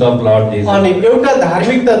righteousness of Lord Jesus. अनि एउटा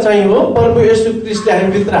धार्मिकता चाहिँ हो प्रभु येशू क्रिस्टले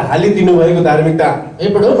हामीभित्र हालिदिनु भएको धार्मिकता।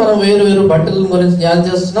 ఇప్పుడు మనం వేరు వేరు బట్టల గురించి ధ్యానం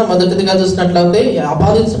చేస్తున్నాం. మొదటిదిగా చూసినట్లయితే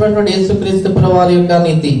ఆపాదించబడినటువంటి యేసుక్రీస్తు ప్రభు వారి యొక్క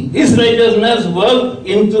నీతి. His righteousness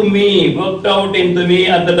worked out into me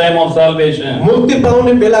at the time of salvation. मुक्ति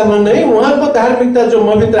पाउने बेलामा नै उहाँको धार्मिकता जो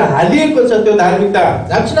मभित्र हालिएको छ त्यो धार्मिकता।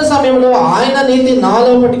 రక్షణ సమయంలో ఆయన నీతి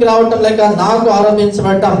నాలోపటికి రావటం లేక నాకు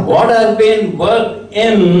ఆరోపించబడటం. What has been worked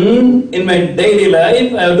in my daily life,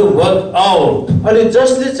 I have to work out. अनि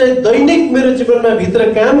जसले चाहिँ दैनिक मेरो जीवनमा भित्र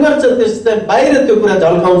काम गर्छ त्यसले बाहिर त्यो कुरा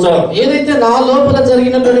झल्काउँछ। ఏదైతే నా లోపల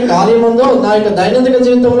జరిగినటువంటి కార్యం ఉందో నా యొక్క దైనందిన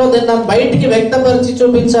జీవితంలో దాన్ని బయటికి వ్యక్తపరిచి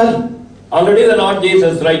చూపించాలి. Already the Lord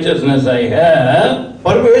Jesus righteousness I have.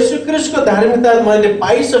 प्रभु येशू क्रिस्टको धार्मिकता मैले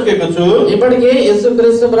पाइसकेको छु। ఇప్పటికే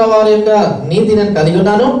యేసుక్రీస్తు ప్రభు వారి యొక్క నీతి నేను కలిగి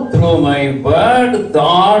ఉన్నాను. Through my word,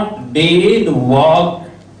 thought, deed, walk,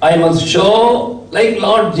 I must show like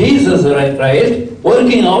Lord Jesus Christ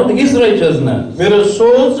working out His righteousness. मेरो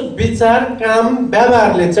सोच, विचार, काम,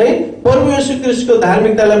 व्यवहारले चाहिँ प्रभु येशू क्रिस्टको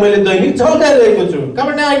धार्मिकतालाई मैले दैनिक झल्काइरहेको छु।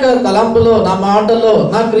 కాబట్టి నా యొక్క తలంపులో, నా మాటల్లో,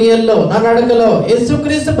 నా క్రియల్లో, నా నడకలో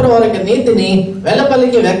యేసుక్రీస్తు ప్రభు వారి యొక్క నీతిని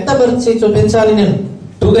వెలపలికి వ్యక్తపరిచి చూపించాలి నేను.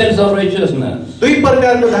 Two kinds of righteousness. दुई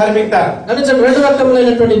प्रकारको धार्मिकता। అంటే రెండు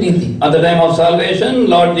రకములైనటువంటి నీతి. At the time of salvation,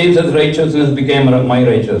 Lord Jesus' righteousness became my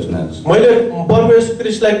righteousness. मैले प्रभु येशू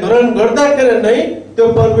क्रिस्टलाई ग्रहण गर्दाखेरि नै त्यो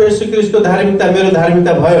प्रभु येशू क्रिस्टको धार्मिकता मेरो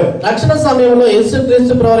धार्मिकता भयो। రక్షణ సమయంలో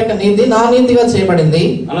యేసుక్రీస్తు ప్రభు వారి యొక్క నీతి నా నీతిగా చేయబడింది.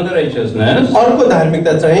 Another righteousness. अर्को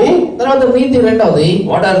धार्मिकता चाहिँ తర్వాత నీతి రెండవది,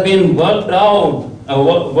 What has been worked out,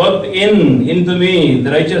 worked into me,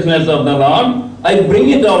 the righteousness of the Lord, I bring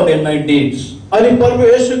it out in my deeds. अनि प्रभु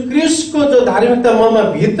येशू क्रिस्टको जो धार्मिकता ममा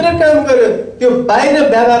भित्र काम गर्यो त्यो बाहिर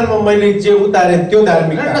व्यवहारमा मैले जे उतारे त्यो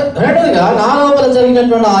धार्मिकता। రెండవదిగా నా లోపల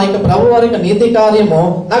జరిగినటువంటి ఆ యొక్క ప్రభు వారి యొక్క నీతి కార్యము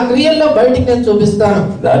నా క్రియల్లో బయటికి నేను చూపిస్తాను.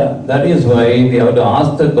 That is why we have to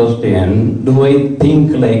ask the question, do I think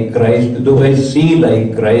like Christ? Do I see like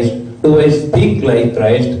Christ? Do I speak like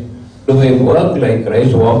Christ? Do I work like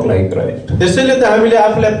Christ? Walk like Christ? त्यसैले त हामीले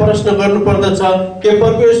आफूलाई प्रश्न गर्नु पर्दछ के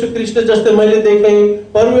प्रभु येशू Christ जस्तै मैले देखेँ,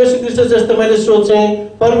 प्रभु येशू क्रिस्ट जस्तै मैले सोचेँ,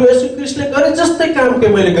 प्रभु येशू क्रिस्टले गरे जस्तै काम के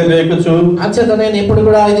मैले गरिरहेको छु। అంచేత నేను ఎప్పుడు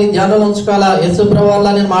కూడా ఇది ధ్యానం ఉంచుకోవాలా, యేసు ప్రభు వల్ల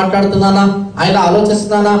నేను మాట్లాడుతున్నానా, ఆయన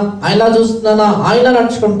ఆలోచిస్తున్నానా, ఆయన చూస్తున్నానా, ఆయన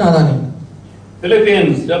నడుచుకుంటున్నానా అని.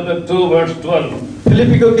 Philippians chapter 2 verse 12.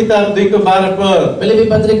 फिलिप्पीको किताब 2:12 पद। ఫిలిప్పీ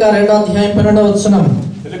పత్రిక 2వ అధ్యాయం 12వ వచనం.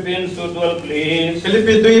 Philippians 2:12 please.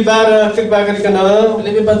 फिलिप्पी 2:12 कृपा गरिकन।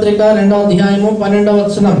 ఫిలిప్పీ పత్రిక 2వ అధ్యాయము 12వ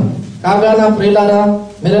వచనం. కాగా నా ప్రియులారా,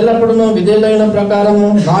 మీరెల్లప్పుడూ విధేయులైన ప్రకారము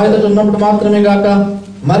నా ఎదుట ఉన్నప్పుడు మాత్రమే గాక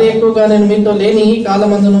మరి ఎక్కువగా నేను మీతో లేని ఈ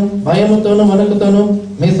కాలమందును భయముతోను వణుకుతోను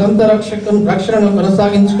మీ సొంత రక్షణను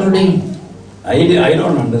కొనసాగించుకోండి. I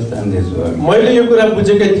don't understand this word. मैले यो कुरा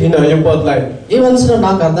बुझेकै थिइन यो पदलाई। ఈ వచనం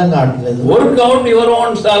నాకు అర్థం కావట్లేదు. Work out your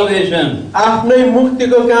own salvation. आफ्नै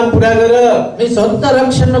मुक्तिको काम पुरा गर। మీ సొంత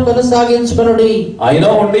రక్షణను కొనసాగించుకొనుడి. I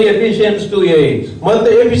know only Ephesians 2:8. म त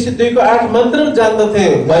एफिसी 2:8 मात्र जान्दथे।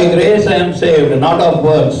 By grace I am saved, not of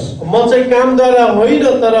works. म चाहिँ कामद्वारा होइन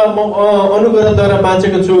तर म अनुग्रहद्वारा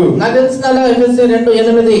बाँचेको छु। నాకు తెలిసినలా ఎఫెసీ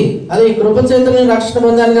 2:8 అది కృప చేతనే రక్షణ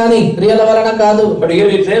పొందాను గాని క్రియల వలన కాదు. But here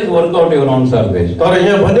it says work out your own salvation. तर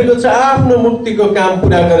यहाँ भनेको छ आफ्नो मुक्तिको काम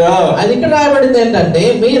पुरा गर। అది ఇక్కడ రాయబడింది ఏంటంటే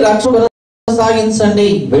మీ రక్షణ సాగించండి.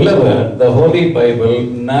 Beloved, the Holy Bible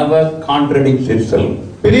never contradicts itself.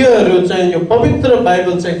 प्रियहरू चाहिँ यो पवित्र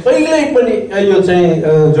बाइबल चाहिँ कहिल्यै पनि यो चाहिँ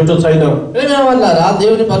झुटो छैन. ప్రియమైన వాళ్ళారా,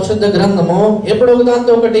 దేవుని పరిశుద్ధ గ్రంథము ఎప్పుడు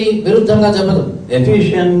ఒకదాంతో ఒకటి విరుద్ధంగా చెప్పదు.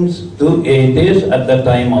 Ephesians 2:8 is at the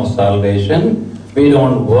time of salvation. We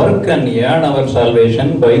don't work and earn our salvation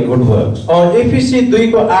by good works. एफिसी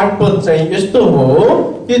 2:8 पद चाहिँ यस्तो हो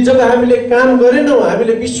कि जब हामीले काम गरेनौं,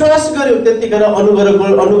 हामीले विश्वास गर्यौं, त्यतिखेर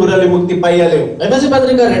अनुग्रहले मुक्ति पाइहाल्यौं. ఎఫెసీ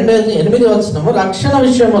పత్రిక 2:8 వచనము, రక్షణ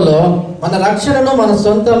విషయములో మన రక్షణను మన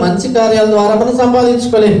సొంత మంచి కార్యాల ద్వారా మనం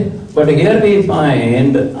సంపాదించుకోలేము. But here we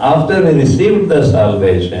find, after we received the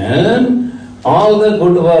salvation, all the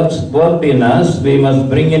good works worked in us, we must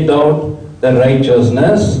bring it out, the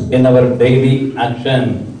righteousness in our daily action.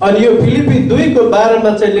 अनि यो फिलिपी 2:12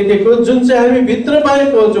 मा चाहिँ लेखेको जुन चाहिँ हामी भित्र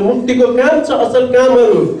पाएको जो मुक्तिको काम छ, असल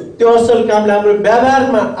कामहरू, त्यो असल कामले हाम्रो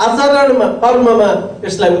व्यवहारमा, आचरणमा, कर्ममा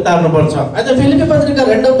यसलाई उतार्नु पर्छ. అయితే ఫిలిప్పీ పత్రిక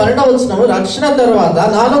 2:12 వచనము, రక్షణ తర్వాత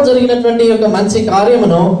నాలో జరిగినటువంటి ఒక మంచి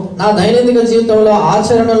కార్యమును నా దైనందిన జీవితంలో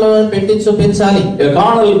ఆచరణలో పెట్టి చూపించాలి. A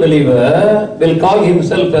carnal believer will call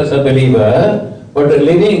himself as a believer, but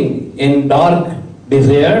living in dark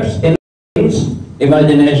desires,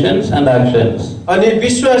 imaginations and actions. अनि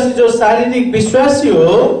विश्वासी जो शारीरिक विश्वासी हो,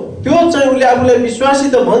 त्यो चाहिँ उले आफूलाई विश्वासी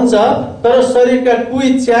त भन्छ, तर शरीरका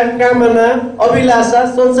कुइच्छा, कामना, अभिलाषा,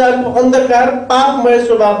 संसारको अन्धकार, पापमय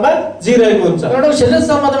स्वभावमा जिरहेको हुन्छ. కాబట్టి శరీర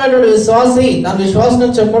సంబంధమైనటువంటి విశ్వాసి తన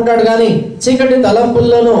విశ్వాసం చెప్పుకుంటాడు కానీ చీకటి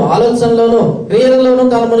తలంపుల్లోనూ, ఆలోచనలోనూ, క్రియలలోనూ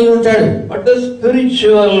తాను మునిగి ఉంటాడు. But the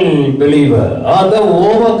spiritual believer or the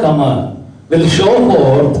overcomer will show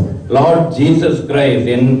forth Lord Jesus Christ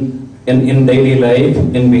in daily life,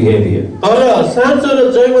 in behavior. तर साँचो र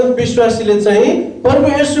जयवन्त विश्वासीले चाहिँ प्रभु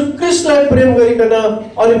येशू ख्रीष्टलाई प्रेम गरिकन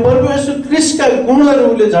अनि प्रभु येशू ख्रीष्टका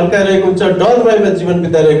गुणहरूले झल्काइरहेको हुन्छ, डरभयमा जीवन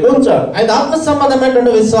बिताइरहेको हुन्छ. అయితే ఆత్మ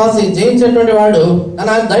సంబంధమైనటువంటి విశ్వాసి జయించేటువంటి వాడు తన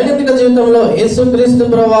దైనందిక జీవితంలో యేసుక్రీస్తు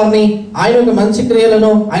ప్రభువారిని, ఆయన యొక్క మంచి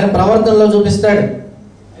క్రియలను ఆయన ప్రవర్తనలో చూపిస్తాడు.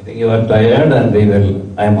 I think you are tired and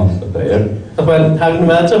I am also tired. तपाईहरु थाक्नु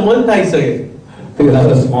भएको छ, म पनि थाकिसके. We will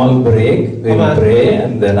have a small break. We will pray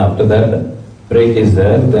and then after that break is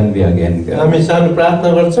there, then we again go. हामी सानो प्रार्थना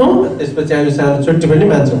गर्छौं, त्यसपछि हामी सानो छुट्टी पनि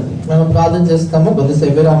मान्छौं. మనం ప్రార్థన చేస్తాము,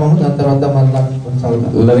 కొద్దిసేపు విరామము, దాని తర్వాత మళ్ళా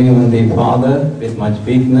కొనసాగుదాం. Loving Heavenly Father, with much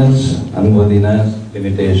weakness, unworthiness,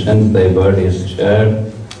 limitations, Thy word is shared.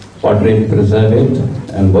 Water it, preserve it,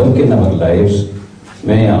 and work in our lives.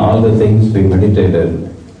 May all the things we meditated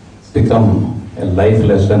become a life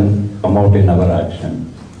lesson, come out in our action.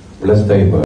 Bless Thy word.